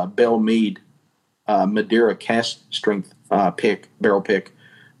a Belle Meade Madeira cast strength barrel pick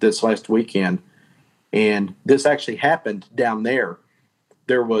this last weekend, and this actually happened down there.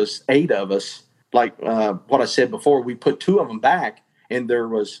 There was 8 of us. Like what I said before, we put 2 of them back, and there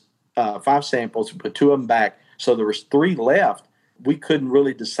was 5 samples. We put 2 of them back, so there was 3 left. We couldn't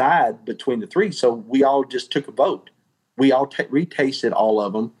really decide between the 3, so we all just took a vote. We all retasted all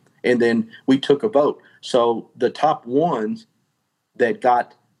of them, and then we took a vote. So the top ones that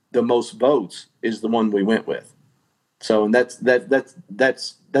got the most votes is the one we went with. So, and that's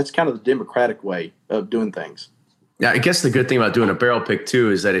kind of the democratic way of doing things. Yeah, I guess the good thing about doing a barrel pick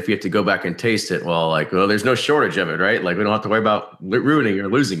too is that if you have to go back and taste it, well, there's no shortage of it, right? Like we don't have to worry about ruining or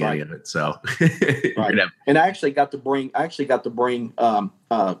losing any of it. So, right. And I actually got to bring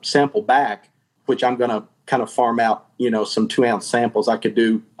sample back, which I'm going to kind of farm out, some 2-ounce samples. I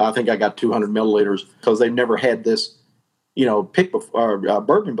think I got 200 milliliters because they've never had this, pick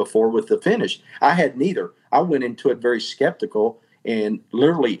bourbon before with the finish. I had neither. I went into it very skeptical, and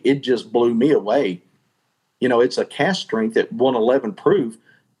literally it just blew me away. It's a cast strength at 111 proof.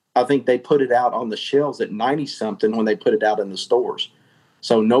 I think they put it out on the shelves at 90 something when they put it out in the stores.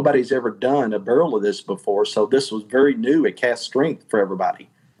 So nobody's ever done a barrel of this before. So this was very new at cast strength for everybody.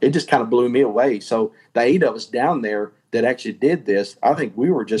 It just kind of blew me away. So the 8 of us down there that actually did this, I think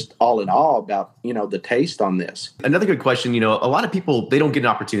we were just all in awe about, the taste on this. Another good question, a lot of people, they don't get an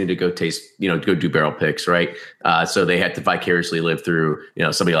opportunity to go taste, go do barrel picks, right? So they have to vicariously live through,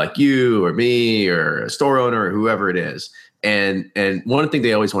 somebody like you or me or a store owner or whoever it is. And one thing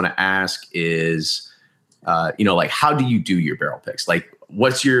they always want to ask is, like, how do you do your barrel picks? Like,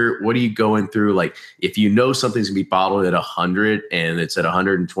 what are you going through? Like, if something's gonna be bottled at 100 and it's at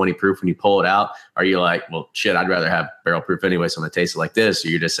 120 proof when you pull it out, are you like, well, shit, I'd rather have barrel proof anyway, so I'm gonna taste it like this? Or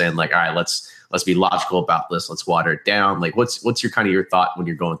you're just saying like, all right, let's be logical about this. Let's water it down. Like, what's your thought when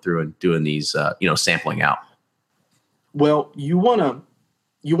you're going through and doing these, sampling out? Well, you want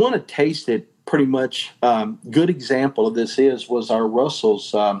to taste it pretty much. Good example of this was our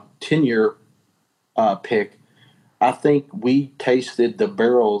Russell's 10-year pick. I think we tasted the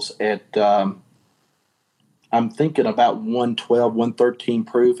barrels at, I'm thinking about 112, 113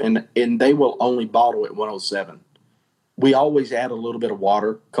 proof, and they will only bottle at 107. We always add a little bit of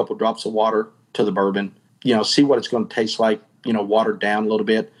water, a couple drops of water to the bourbon, see what it's going to taste like, watered down a little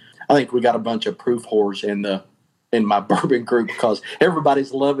bit. I think we got a bunch of proof whores in my bourbon group because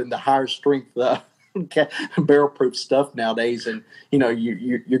everybody's loving the higher strength barrel proof stuff nowadays, and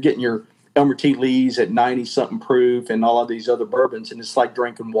you're getting your Elmer T. Lee's at 90 something proof and all of these other bourbons, and it's like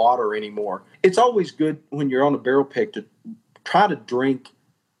drinking water anymore. It's always good when you're on a barrel pick to try to drink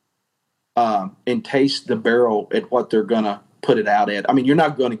and taste the barrel at what they're gonna put it out at. I mean, you're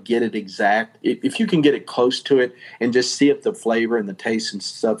not going to get it exact. If you can get it close to it and just see if the flavor and the taste and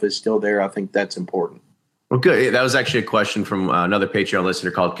stuff is still there, I think that's important. Well, good. That was actually a question from another Patreon listener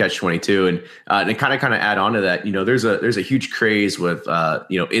called Catch22, and to kind of add on to that, there's a huge craze with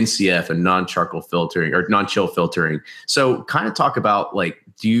NCF and non-charcoal filtering or non-chill filtering. So, kind of talk about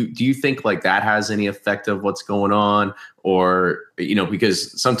do you think that has any effect of what's going on, or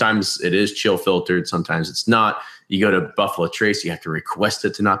because sometimes it is chill filtered, sometimes it's not. You go to Buffalo Trace, you have to request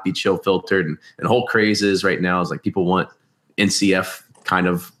it to not be chill filtered, and the whole craze is right now is people want NCF kind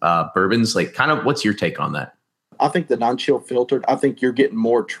of bourbons. What's your take on that? I think the non-chill filtered, I think you're getting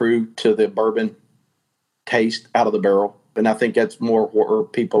more true to the bourbon taste out of the barrel. And I think that's more where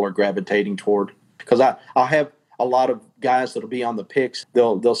people are gravitating toward. Because I have a lot of guys that'll be on the picks.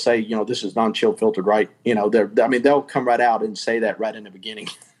 They'll say, this is non-chill filtered, right? They'll come right out and say that right in the beginning.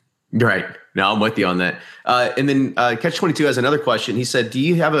 Right. No, I'm with you on that. And then Catch22 has another question. He said, do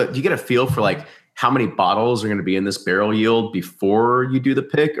you get a feel for how many bottles are going to be in this barrel yield before you do the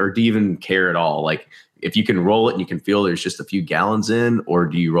pick, or do you even care at all? If you can roll it and you can feel there's just a few gallons in, or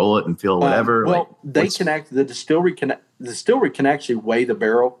do you roll it and feel whatever? The distillery can actually weigh the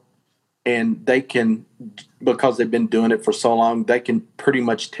barrel, and they can, because they've been doing it for so long, they can pretty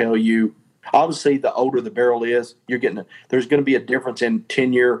much tell you. Obviously, the older the barrel is, there's going to be a difference in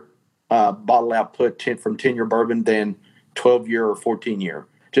 10-year bottle output from 10-year bourbon than 12-year or 14-year.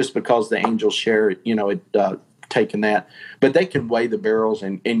 Just because the Angels share, taking that. But they can weigh the barrels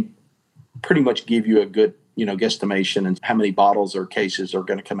and pretty much give you a good, guesstimation and how many bottles or cases are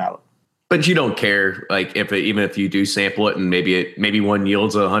going to come out. But you don't care, even if you do sample it and maybe one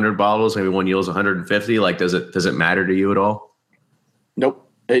yields 100 bottles, maybe one yields 150. Does it matter to you at all? Nope,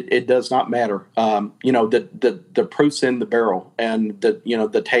 it does not matter. The proof's in the barrel, and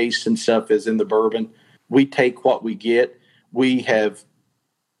the taste and stuff is in the bourbon. We take what we get. We have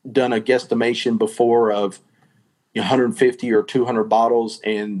done a guesstimation before of 150 or 200 bottles,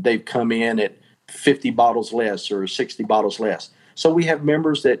 and they've come in at 50 bottles less or 60 bottles less. So we have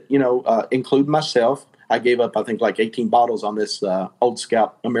members that, include myself. I gave up, I think, 18 bottles on this Old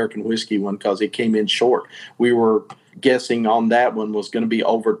Scout American whiskey one because it came in short. We were guessing on that one was going to be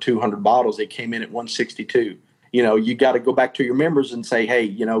over 200 bottles. It came in at 162. You got to go back to your members and say,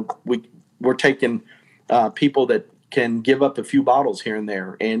 hey, we're taking people that can give up a few bottles here and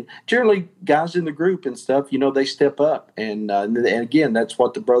there. And generally guys in the group and stuff, they step up. And again, that's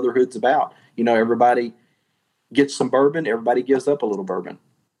what the brotherhood's about. Everybody gets some bourbon. Everybody gives up a little bourbon.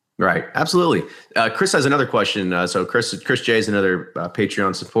 Right. Absolutely. Chris has another question. So Chris J is another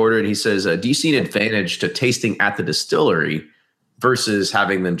Patreon supporter. And he says, do you see an advantage to tasting at the distillery versus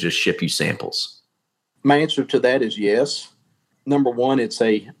having them just ship you samples? My answer to that is yes. Number one, it's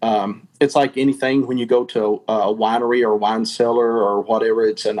like anything when you go to a winery or wine cellar or whatever,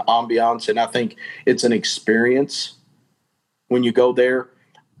 it's an ambiance. And I think it's an experience when you go there.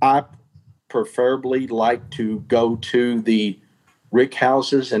 I preferably like to go to the rick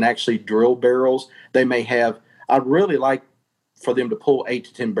houses and actually drill barrels. They may have, I'd really like for them to pull 8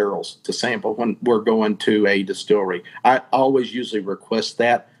 to 10 barrels to sample when we're going to a distillery. I always usually request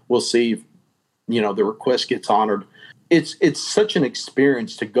that. We'll see if, the request gets honored. It's such an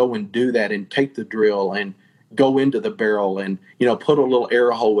experience to go and do that and take the drill and go into the barrel and, put a little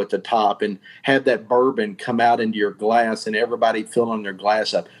air hole at the top and have that bourbon come out into your glass and everybody filling their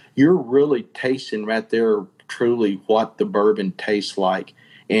glass up. You're really tasting right there truly what the bourbon tastes like.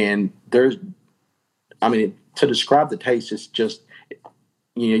 And to describe the taste, it's just,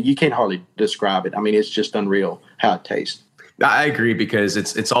 you can't hardly describe it. It's just unreal how it tastes. I agree, because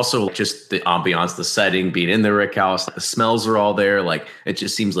it's also just the ambiance, the setting, being in the rick house, the smells are all there. It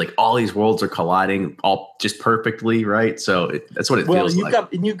just seems like all these worlds are colliding all just perfectly, right? So that's what it feels like.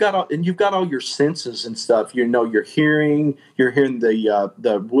 You've got all your senses and stuff. You're hearing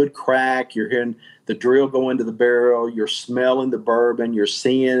the wood crack, you're hearing the drill go into the barrel, you're smelling the bourbon, you're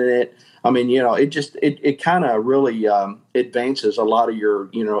seeing it. It kind of really advances a lot of your,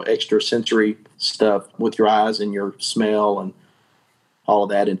 extra sensory stuff with your eyes and your smell and all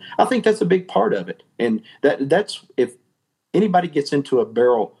of that. And I think that's a big part of it. And that's, if anybody gets into a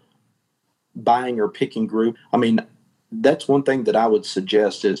barrel buying or picking group, that's one thing that I would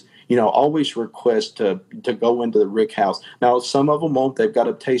suggest is, always request to go into the rick house. Now, some of them won't. They've got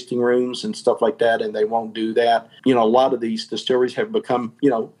a tasting rooms and stuff like that, and they won't do that. A lot of these distilleries have become,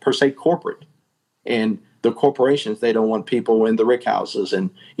 per se corporate. And the corporations, they don't want people in the rick houses, and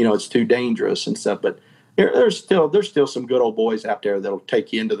it's too dangerous and stuff. But there's still some good old boys out there that'll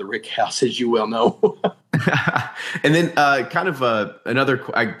take you into the rick house, as you well know. And then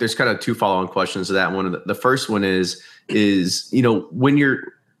there's kind of two follow-on questions to that one. The first one is when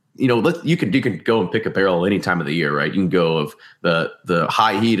you're, you can go and pick a barrel any time of the year, right? You can go of the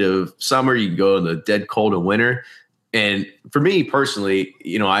high heat of summer, you can go in the dead cold of winter. And for me personally,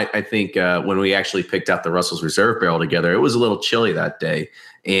 I think when we actually picked out the Russell's Reserve barrel together, it was a little chilly that day.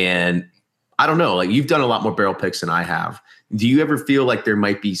 And I don't know, like, you've done a lot more barrel picks than I have. Do you ever feel like there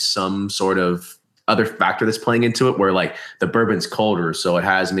might be some sort of other factor that's playing into it, where like the bourbon's colder, so it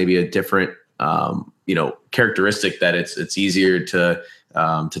has maybe a different characteristic that it's easier to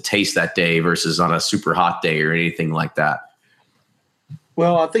taste that day versus on a super hot day or anything like that?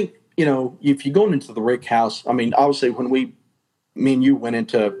 Well, I think, if you're going into the rick house, I mean, obviously when me and you went in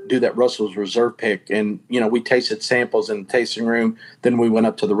to do that Russell's Reserve pick, and, we tasted samples in the tasting room, then we went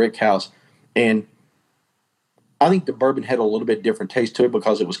up to the rick house, and I think the bourbon had a little bit different taste to it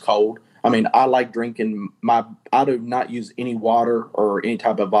because it was cold. I mean, I like drinking I do not use any water or any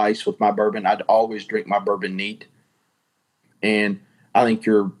type of ice with my bourbon. I'd always drink my bourbon neat. And I think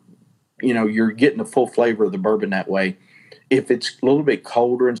you're getting the full flavor of the bourbon that way. If it's a little bit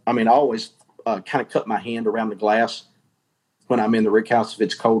colder, I always kind of cut my hand around the glass when I'm in the rick house. If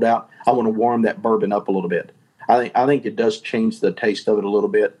it's cold out, I want to warm that bourbon up a little bit. I think it does change the taste of it a little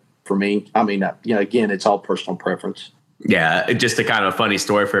bit for me. I mean, again, it's all personal preference. Yeah, just a kind of a funny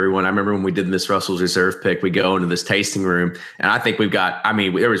story for everyone. I remember when we did this Russell's Reserve pick, we go into this tasting room, and I think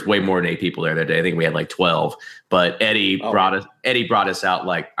there was way more than 8 people there that day. I think we had like 12. But Eddie brought us out,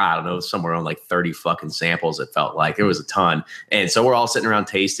 like, I don't know, somewhere on like 30 fucking samples. It felt like it was a ton. And so we're all sitting around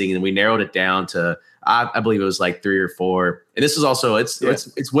tasting, and we narrowed it down to, I believe it was like 3 or 4. And this is also,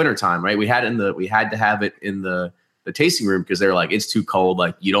 it's winter time, right? We had to have it in the tasting room because they were like, it's too cold.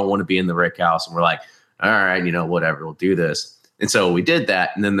 Like, you don't want to be in the rick house. And we're like, all right, whatever, we'll do this. And so we did that.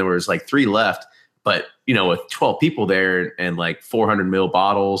 And then there was like 3 left, but with 12 people there and like 400 ml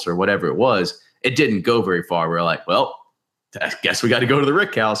bottles or whatever it was, it didn't go very far. We're like, well, I guess we got to go to the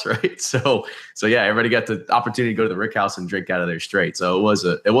rick house, right? So yeah, everybody got the opportunity to go to the rick house and drink out of there straight. So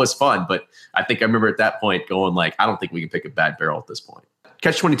it was fun, but I think I remember at that point going like, I don't think we can pick a bad barrel at this point.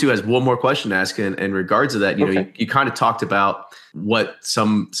 Catch-22 has one more question to ask in regards to that. You kind of talked about what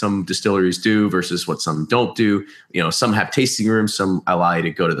some distilleries do versus what some don't do. Some have tasting rooms, some allow you to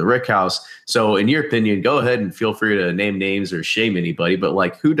go to the rick house. So in your opinion, go ahead and feel free to name names or shame anybody, but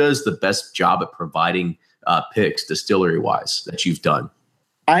like, who does the best job at providing picks distillery-wise that you've done?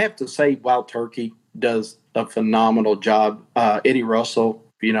 I have to say Wild Turkey does a phenomenal job. Eddie Russell,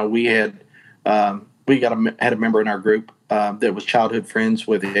 we had a member in our group that was childhood friends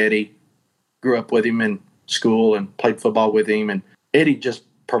with Eddie, grew up with him in school and played football with him. And Eddie just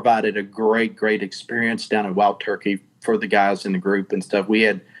provided a great experience down at Wild Turkey for the guys in the group and stuff. We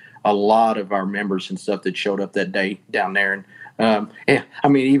had a lot of our members and stuff that showed up that day down there.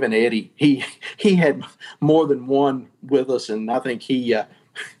 And even Eddie, he had more than one with us. And I think he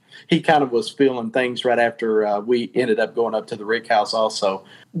kind of was feeling things right after we ended up going up to the rick house also.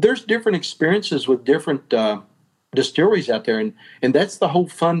 There's different experiences with different distilleries out there. And that's the whole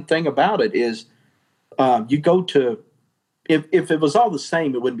fun thing about it is you go to, if it was all the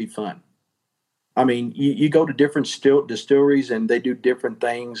same, it wouldn't be fun. I mean, you go to different distilleries and they do different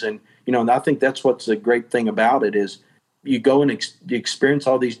things. And, and I think that's what's the great thing about it is you go and experience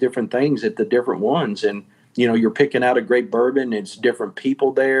all these different things at the different ones. And, you're picking out a great bourbon. It's different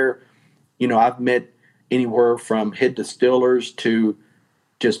people there. I've met anywhere from head distillers to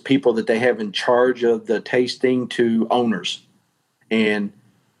just people that they have in charge of the tasting to owners. And,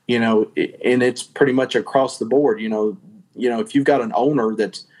 and it's pretty much across the board. If you've got an owner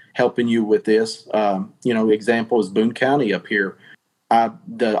that's helping you with this, example is Boone County up here.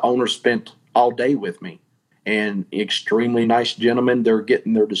 The owner spent all day with me, and extremely nice gentlemen. They're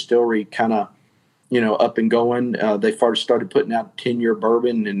getting their distillery kind of, up and going. They first started putting out 10-year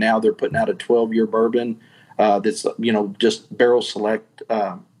bourbon, and now they're putting out a 12-year bourbon that's, just barrel select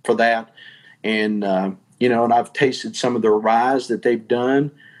for that. And, and I've tasted some of their rye that they've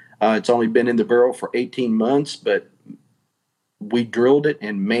done. It's only been in the barrel for 18 months, but we drilled it,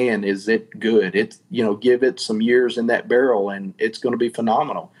 and man, is it good. It's, give it some years in that barrel, and it's going to be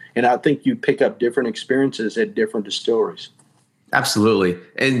phenomenal. And I think you pick up different experiences at different distilleries. Absolutely.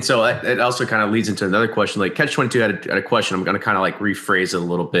 And so it also kind of leads into another question. Like Catch-22 had a question. I'm going to kind of like rephrase it a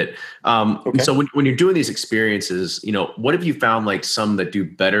little bit. Okay. So when you're doing these experiences, what have you found like some that do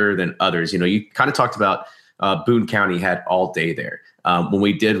better than others? You kind of talked about Boone County had all day there. When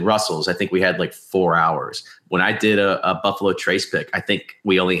we did Russell's, I think we had like 4 hours. When I did a Buffalo Trace pick, I think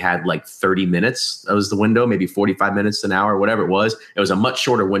we only had like 30 minutes. That was the window, maybe 45 minutes, an hour, whatever it was. It was a much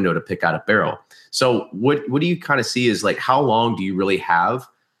shorter window to pick out a barrel. So what do you kind of see is like, how long do you really have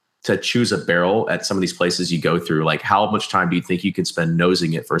to choose a barrel at some of these places you go through? Like, how much time do you think you can spend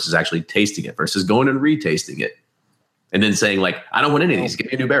nosing it versus actually tasting it versus going and retasting it? And then saying like, I don't want any of these, give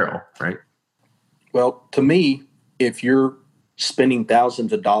me a new barrel, right? Well, to me, if you're spending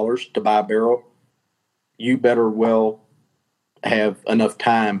thousands of dollars to buy a barrel, you better well have enough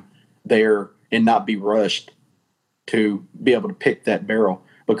time there and not be rushed to be able to pick that barrel.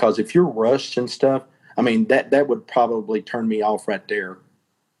 Because if you're rushed and stuff, I mean, that would probably turn me off right there.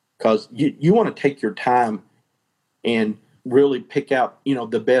 Because you want to take your time and really pick out,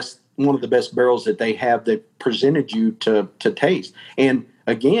 one of the best barrels that they have that presented you to taste. And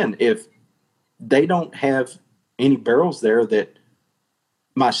again, if they don't have any barrels there that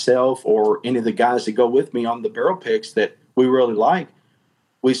myself or any of the guys that go with me on the barrel picks that we really like,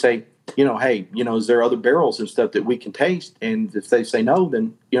 we say, hey, is there other barrels and stuff that we can taste? And if they say no,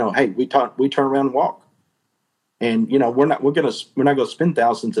 then, hey, we turn around and walk. And, we're not going to spend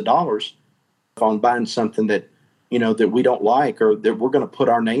thousands of dollars on buying something that, that we don't like or that we're going to put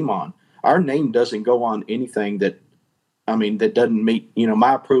our name on. Our name doesn't go on anything that doesn't meet,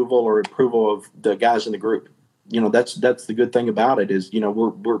 my approval or approval of the guys in the group. That's the good thing about it is,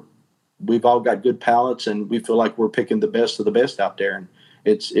 we've all got good palates and we feel like we're picking the best of the best out there. And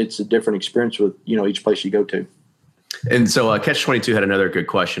it's a different experience with, each place you go to. And so Catch 22 had another good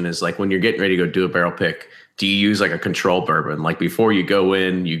question is like, when you're getting ready to go do a barrel pick, do you use like a control bourbon? Like before you go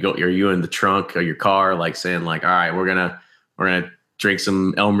in, are you in the trunk of your car, like saying like, all right, we're going to drink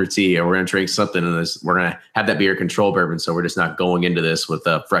some Elmer tea or we're going to drink something and we're going to have that be your control bourbon. So we're just not going into this with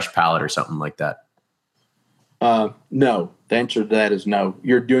a fresh palate or something like that. No, the answer to that is no.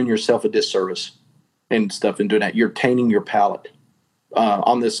 You're doing yourself a disservice and stuff and doing that. You're tainting your palate.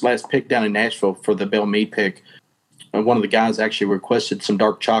 On this last pick down in Nashville for the Belle Meade pick, one of the guys actually requested some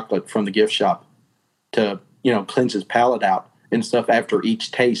dark chocolate from the gift shop to, cleanse his palate out and stuff after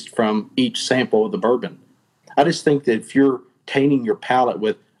each taste from each sample of the bourbon. I just think that if you're tainting your palate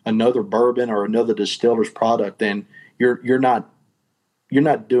with another bourbon or another distiller's product, then you're not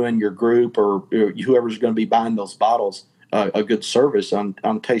doing your group or whoever's going to be buying those bottles a good service on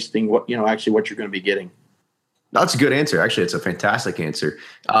tasting what actually what you're going to be getting. That's a good answer. Actually, it's a fantastic answer.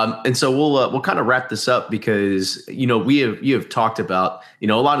 And so we'll kind of wrap this up because, you have talked about, a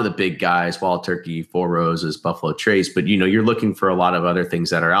lot of the big guys, Wild Turkey, Four Roses, Buffalo Trace, but, you're looking for a lot of other things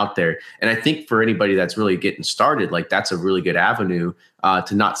that are out there. And I think for anybody that's really getting started, like that's a really good avenue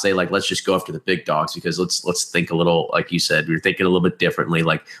to not say like, let's just go after the big dogs, because let's think a little, like you said, we're thinking a little bit differently,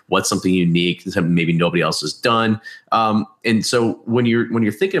 like what's something unique, something maybe nobody else has done. And so when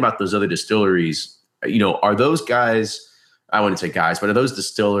you're thinking about those other distilleries, are those guys, I wouldn't say guys, but are those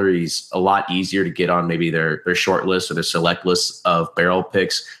distilleries a lot easier to get on maybe their short list or their select list of barrel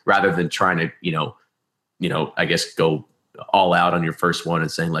picks rather than trying to, I guess go all out on your first one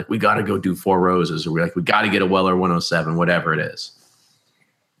and saying like, we got to go do Four Roses or we got to get a Weller 107, whatever it is?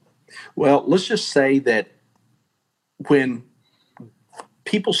 Well, let's just say that when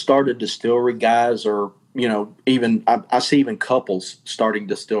people started distillery, guys, or, even I see even couples starting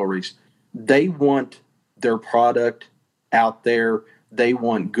distilleries, they want their product out there. They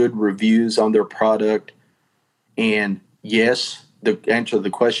want good reviews on their product. And yes, the answer to the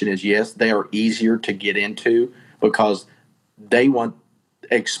question is yes, they are easier to get into because they want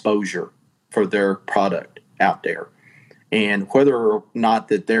exposure for their product out there. And whether or not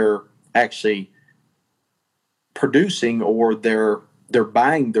that they're actually producing or they're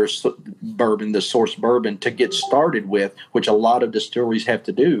buying their bourbon, the source bourbon to get started with, which a lot of distilleries have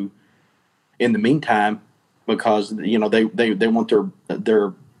to do in the meantime, because they want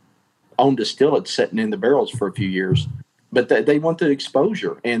their own distillate sitting in the barrels for a few years, but they want the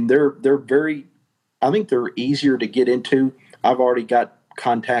exposure, and they're very, I think they're easier to get into. I've already got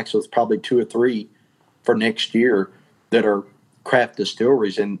contacts with probably 2 or 3 for next year that are craft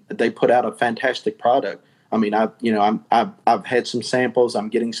distilleries, and they put out a fantastic product. I mean, I've had some samples. I'm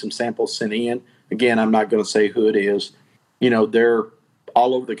getting some samples sent in. Again, I'm not going to say who it is. They're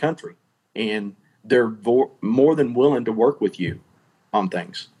all over the country. And they're more than willing to work with you on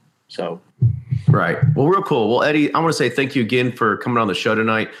things. So, right. Well, real cool. Well, Eddie, I want to say thank you again for coming on the show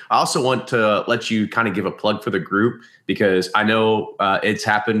tonight. I also want to let you kind of give a plug for the group because I know it's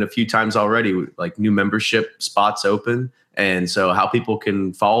happened a few times already, like new membership spots open. And so how people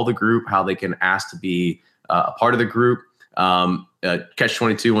can follow the group, how they can ask to be a part of the group. Catch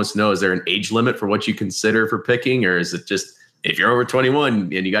 22 wants to know, is there an age limit for what you consider for picking, or is it just if you're over 21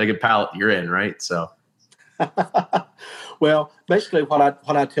 and you got a good palate, you're in, right? So. Well, basically what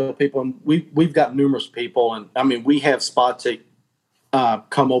I tell people, and we've got numerous people, and I mean, we have spots that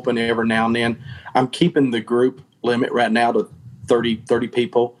come open every now and then. I'm keeping the group limit right now to 30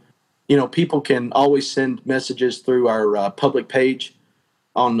 people. You know, people can always send messages through our public page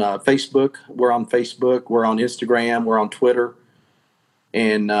on Facebook. We're on Facebook. We're on Instagram. We're on Twitter.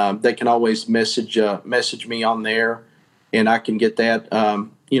 And they can always message me on there, and I can get that.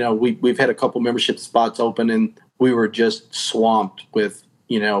 You know, we've had a couple membership spots open, and we were just swamped with,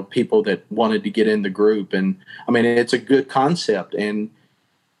 you know, people that wanted to get in the group. And I mean, it's a good concept. And,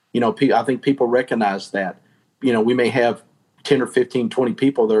 you know, I think people recognize that. You know, we may have 10 or 15, 20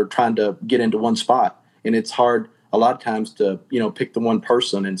 people that are trying to get into one spot. And it's hard a lot of times to, you know, pick the one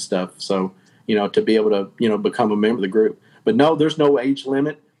person and stuff. So, you know, to be able to, you know, become a member of the group. But no, there's no age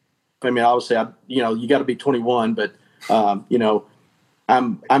limit. I mean, obviously, you know, you got to be 21, but, you know,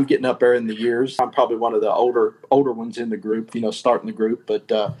 I'm getting up there in the years. I'm probably one of the older ones in the group, you know, starting the group.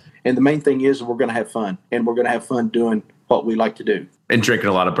 But and the main thing is we're going to have fun, and we're going to have fun doing what we like to do. And drinking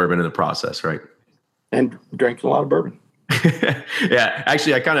a lot of bourbon in the process, right? And drinking a lot of bourbon. Yeah,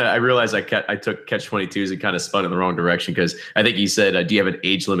 actually, I realized I took Catch-22s and kind of spun in the wrong direction, because I think you said, do you have an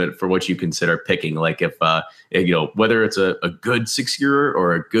age limit for what you consider picking? Like if, you know, whether it's a good 6-year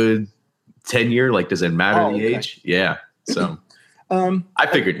or a good 10-year, like, does it matter the age? Yeah. So I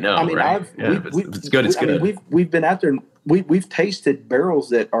figured no. I mean, right? It's good. It's good. I mean, we've been out there. And we've tasted barrels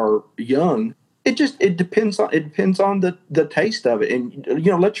that are young. It depends on the taste of it, and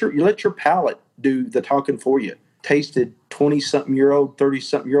you know, let your palate do the talking for you. Tasted 20-something-year-old,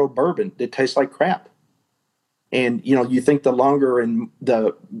 30-something-year-old bourbon that tastes like crap, and you know, you think the longer and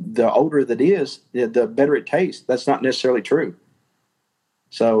the older that is, the better it tastes. That's not necessarily true.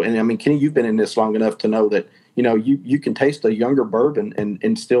 So, and I mean, Kenny, you've been in this long enough to know that, you know, you can taste a younger bourbon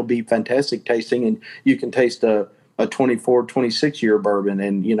and still be fantastic tasting, and you can taste a 24, 26-year bourbon,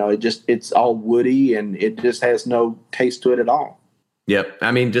 and you know, it's all woody and it just has no taste to it at all. Yep.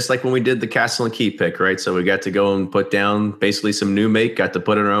 I mean, just like when we did the Castle and Key pick, right? So we got to go and put down basically some new make, got to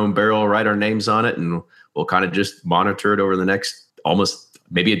put in our own barrel, write our names on it, and we'll kind of just monitor it over the next almost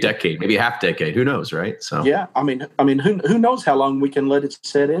maybe a decade, maybe a half decade. Who knows, right? So yeah, I mean, who knows how long we can let it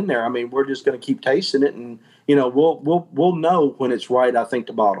sit in there? I mean, we're just going to keep tasting it, and you know, we'll know when it's right, I think,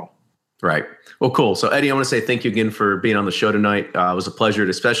 to bottle. Right. Well, cool. So, Eddie, I want to say thank you again for being on the show tonight. It was a pleasure,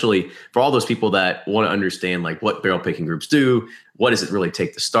 especially for all those people that want to understand like what barrel picking groups do. What does it really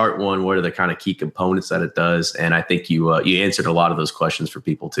take to start one? What are the kind of key components that it does? And I think you answered a lot of those questions for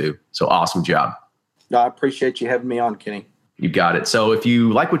people too. So awesome job. I appreciate you having me on, Kenny. You got it. So if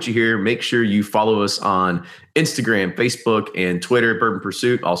you like what you hear, make sure you follow us on Instagram, Facebook, and Twitter, Bourbon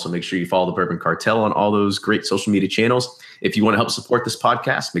Pursuit. Also, make sure you follow the Bourbon Cartel on all those great social media channels. If you want to help support this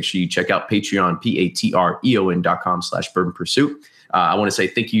podcast, make sure you check out Patreon, patreon.com/Bourbon Pursuit. I want to say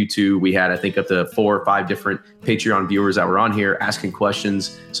thank you to, we had, I think, up to 4 or 5 different Patreon viewers that were on here asking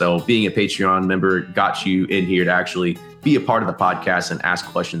questions. So being a Patreon member got you in here to actually be a part of the podcast and ask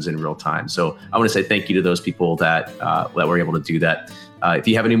questions in real time. So I want to say thank you to those people that were able to do that. If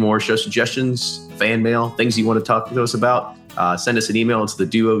you have any more show suggestions, fan mail, things you want to talk to us about, send us an email. It's the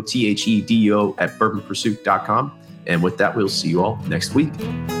duo, THEDUO @bourbonpursuit.com. And with that, we'll see you all next week.